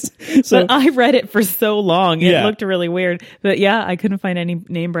 But I read it for so long. It looked really weird. But yeah, I couldn't find any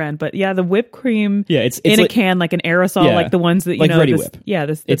name brand. But yeah, the whipped cream it's in a can, like an aerosol, like the ones that, you know, Ready Whip. Yeah,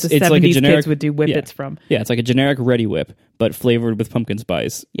 the 70s like kids would do Whippets from. Yeah, it's like a generic Ready Whip, but flavored with pumpkin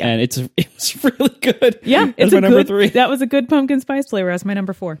spice. Yeah. And it was really good. Yeah, it's my number 3. That was a good pumpkin spice flavor. That's my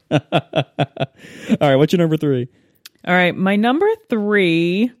number 4. All right, what's your number 3? All right, my number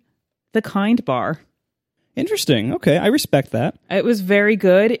 3, the Kind Bar. Interesting. Okay, I respect that. It was very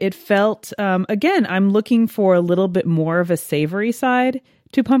good. It felt, again, I'm looking for a little bit more of a savory side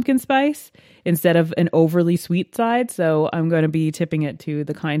to pumpkin spice instead of an overly sweet side. So I'm going to be tipping it to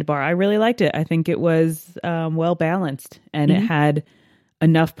the Kind Bar. I really liked it. I think it was well balanced and it had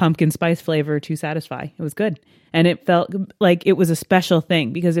enough pumpkin spice flavor to satisfy. It was good. And it felt like it was a special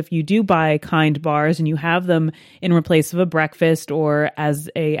thing because if you do buy Kind bars and you have them in replace of a breakfast or as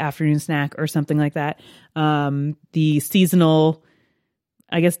a afternoon snack or something like that, the seasonal,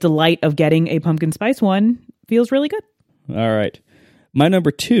 I guess, delight of getting a pumpkin spice one feels really good. All right. My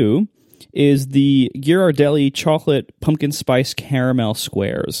number 2 is the Ghirardelli chocolate pumpkin spice caramel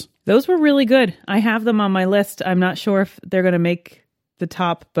squares. Those were really good. I have them on my list. I'm not sure if they're going to make the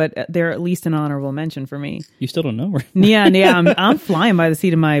top, but they're at least an honorable mention for me. You still don't know? Yeah. I'm flying by the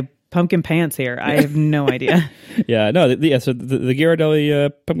seat of my pumpkin pants here. I have no idea. So the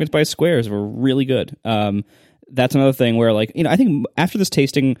Ghirardelli pumpkin spice squares were really good. That's another thing where, like, you know, I think after this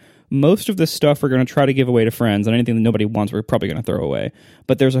tasting, most of this stuff we're going to try to give away to friends, and anything that nobody wants, we're probably going to throw away.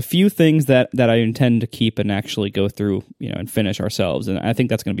 But there's a few things that I intend to keep and actually go through, you know, and finish ourselves, and I think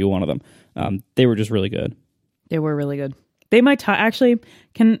that's going to be one of them. They were just really good. They were really good. They might tie. Actually,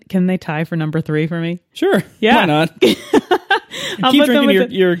 can they tie for number 3 for me? Sure. Yeah. Why not? Keep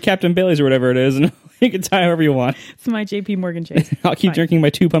drinking your Captain Bailey's or whatever it is, and you can tie however you want. It's my JP Morgan Chase. I'll keep drinking my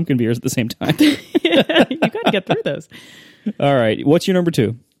 2 pumpkin beers at the same time. You got to get through those. All right. What's your number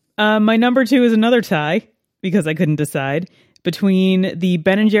 2? My number 2 is another tie because I couldn't decide between the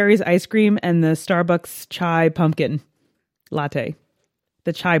Ben & Jerry's ice cream and the Starbucks chai pumpkin latte.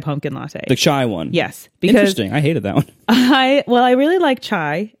 The chai pumpkin latte. The chai one. Yes. Because interesting. I hated that one. I really like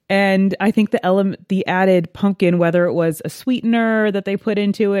chai, and I think the added pumpkin, whether it was a sweetener that they put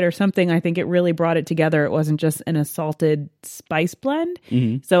into it or something, I think it really brought it together. It wasn't just an assaulted spice blend.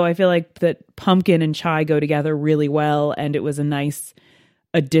 Mm-hmm. So I feel like that pumpkin and chai go together really well, and it was a nice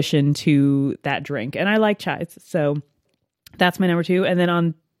addition to that drink. And I like chai, so that's my number 2. And then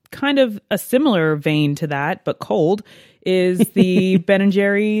on kind of a similar vein to that, but cold, is the Ben &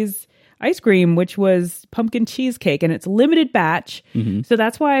 Jerry's ice cream, which was pumpkin cheesecake, and it's limited batch. Mm-hmm. So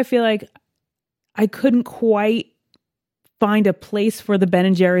that's why I feel like I couldn't quite find a place for the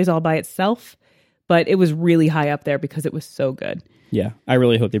Ben & Jerry's all by itself, but it was really high up there because it was so good. Yeah, I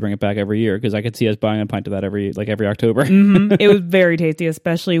really hope they bring it back every year because I could see us buying a pint of that every October. Mm-hmm. It was very tasty,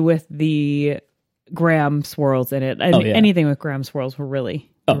 especially with the graham swirls in it. Anything with graham swirls were really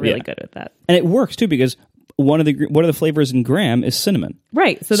good with that. And it works too because one of the flavors in graham is cinnamon.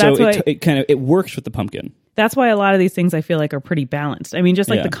 Right. So that's why it works with the pumpkin. That's why a lot of these things I feel like are pretty balanced. I mean,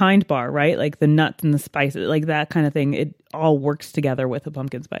 just like the Kind bar, right? Like the nuts and the spices, like that kind of thing. It all works together with the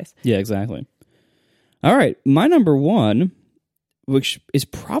pumpkin spice. Yeah, exactly. All right. My number 1, which is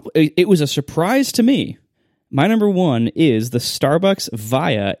it was a surprise to me. My number 1 is the Starbucks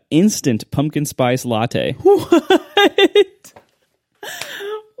Via Instant Pumpkin Spice Latte. What?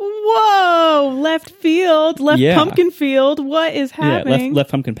 Whoa! Left pumpkin field. What is happening? Yeah,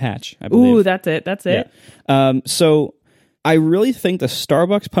 left pumpkin patch, I believe. Ooh, that's it. Yeah. So I really think the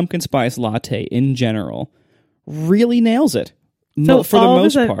Starbucks Pumpkin Spice Latte in general really nails it. So for the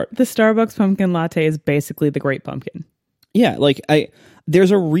most part. The Starbucks Pumpkin Latte is basically the Great Pumpkin. Yeah,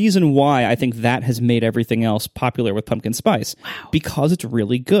 there's a reason why I think that has made everything else popular with pumpkin spice. Wow. Because it's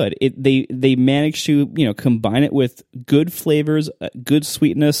really good. They managed to, combine it with good flavors, good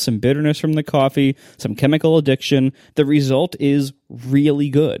sweetness, some bitterness from the coffee, some chemical addiction. The result is really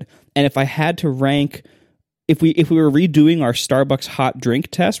good. And if I had to rank, if we were redoing our Starbucks hot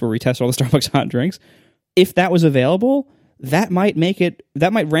drink test where we test all the Starbucks hot drinks, if that was available, that might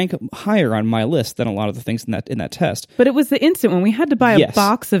rank higher on my list than a lot of the things in that test. But it was the instant when we had to buy a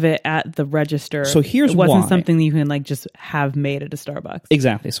box of it at the register. So here's why. It wasn't why. Something that you can just have made at a Starbucks.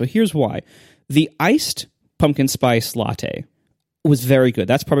 Exactly. So here's why. The iced pumpkin spice latte, was very good.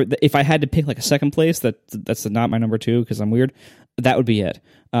 That's probably, if I had to pick like a second place, that's not my number 2 because I'm weird. That would be it.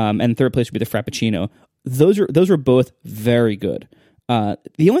 And third place would be the Frappuccino. Those were both very good.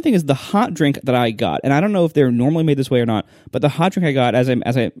 The only thing is the hot drink that I got, and I don't know if they're normally made this way or not, but the hot drink I got, as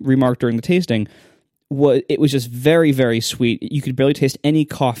I remarked during the tasting, it was just very, very sweet. You could barely taste any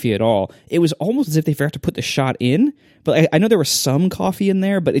coffee at all. It was almost as if they forgot to put the shot in. But I know there was some coffee in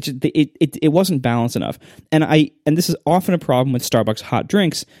there, but it wasn't balanced enough. And this is often a problem with Starbucks hot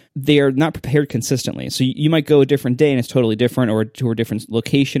drinks. They are not prepared consistently. So you might go a different day and it's totally different, or to a different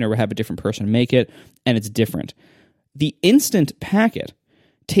location, or have a different person make it, and it's different. The instant packet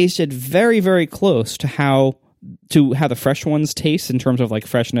tasted very, very close to how the fresh ones taste in terms of like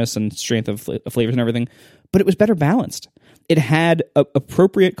freshness and strength of flavors and everything, but it was better balanced. It had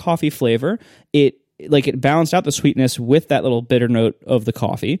appropriate coffee flavor. It balanced out the sweetness with that little bitter note of the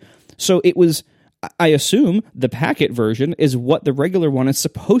coffee. So it was, I assume, the packet version is what the regular one is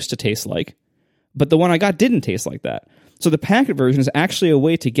supposed to taste like, but the one I got didn't taste like that. So the packet version is actually a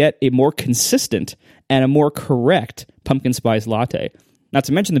way to get a more consistent and a more correct pumpkin spice latte. Not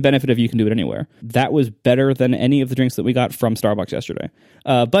to mention the benefit of you can do it anywhere. That was better than any of the drinks that we got from Starbucks yesterday.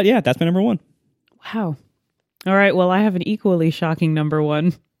 But yeah, that's my number 1. Wow. All right, well, I have an equally shocking number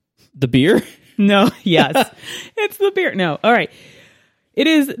 1. The beer? No, yes. It's the beer. No, all right. It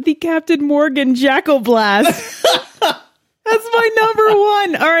is the Captain Morgan Jackal Blast. That's my number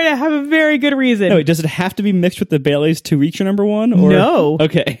 1. All right, I have a very good reason. No, wait, does it have to be mixed with the Baileys to reach your number 1? Or? No.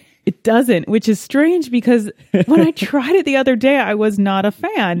 Okay. It doesn't, which is strange because when I tried it the other day, I was not a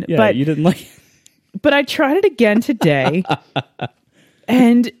fan. Yeah, but you didn't like it. But I tried it again today,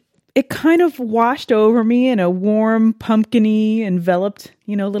 and it kind of washed over me in a warm, pumpkin-y, enveloped,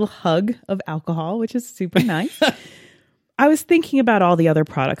 little hug of alcohol, which is super nice. I was thinking about all the other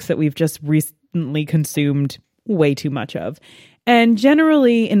products that we've just recently consumed way too much of. And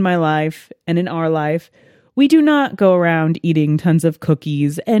generally in my life and in our life, we do not go around eating tons of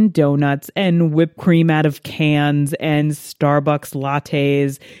cookies and donuts and whipped cream out of cans and Starbucks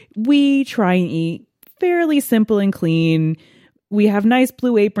lattes. We try and eat fairly simple and clean. We have nice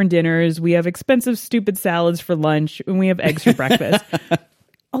Blue Apron dinners. We have expensive, stupid salads for lunch, and we have eggs for breakfast.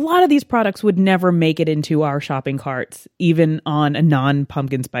 A lot of these products would never make it into our shopping carts, even on a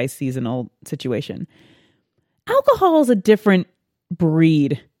non-pumpkin spice seasonal situation. Alcohol is a different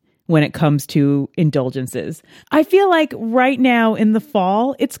breed when it comes to indulgences. I feel like right now in the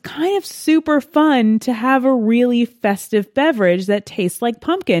fall, it's kind of super fun to have a really festive beverage that tastes like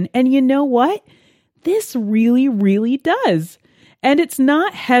pumpkin. And you know what? This really, really does. And it's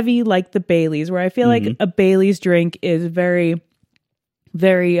not heavy like the Baileys, where I feel like a Baileys drink is very,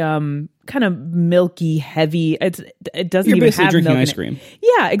 very kind of milky, heavy. It doesn't You're even basically have drinking milk ice in cream. it.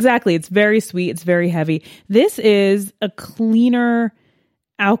 Yeah, exactly. It's very sweet. It's very heavy. This is a cleaner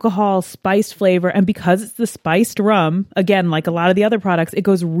alcohol spice flavor, and because it's the spiced rum, again, like a lot of the other products, it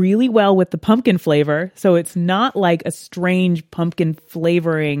goes really well with the pumpkin flavor. So it's not like a strange pumpkin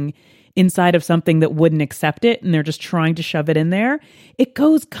flavoring inside of something that wouldn't accept it and they're just trying to shove it in there. It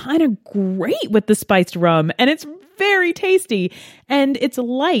goes kind of great with the spiced rum, and it's very tasty, and it's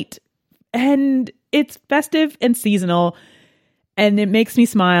light, and it's festive and seasonal, and it makes me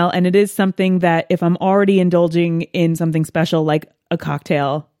smile. And it is something that if I'm already indulging in something special like a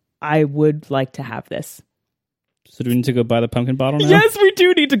cocktail, I would like to have this. So do we need to go buy the pumpkin bottle now? Yes, we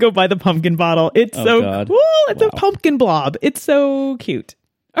do need to go buy the pumpkin bottle. It's God. Cool. It's a pumpkin blob. It's so cute.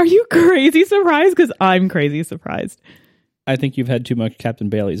 Are you crazy surprised? Because I'm crazy surprised. I think you've had too much Captain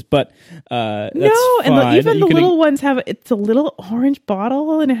Bailey's, but that's no, fine. And even the little ones have, it's a little orange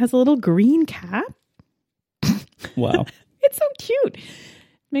bottle and it has a little green cap. Wow. It's so cute.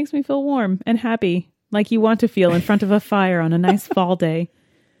 Makes me feel warm and happy, like you want to feel in front of a fire on a nice fall day.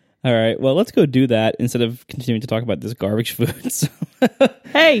 All right, well, let's go do that instead of continuing to talk about this garbage food. So.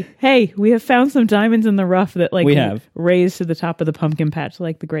 Hey, we have found some diamonds in the rough that we have raised to the top of the pumpkin patch,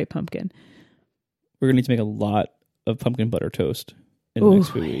 like the great pumpkin. We're going to need to make a lot of pumpkin butter toast in the next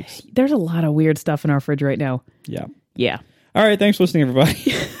few weeks. There's a lot of weird stuff in our fridge right now. Yeah. All right, thanks for listening,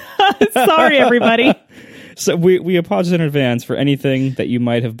 everybody. Sorry, everybody. So we apologize in advance for anything that you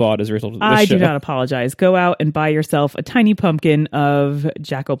might have bought as a result of this show. I do not apologize. Go out and buy yourself a tiny pumpkin of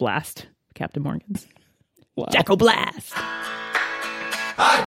Jack-O-Blast, Captain Morgan's. Wow. Jack-O-Blast.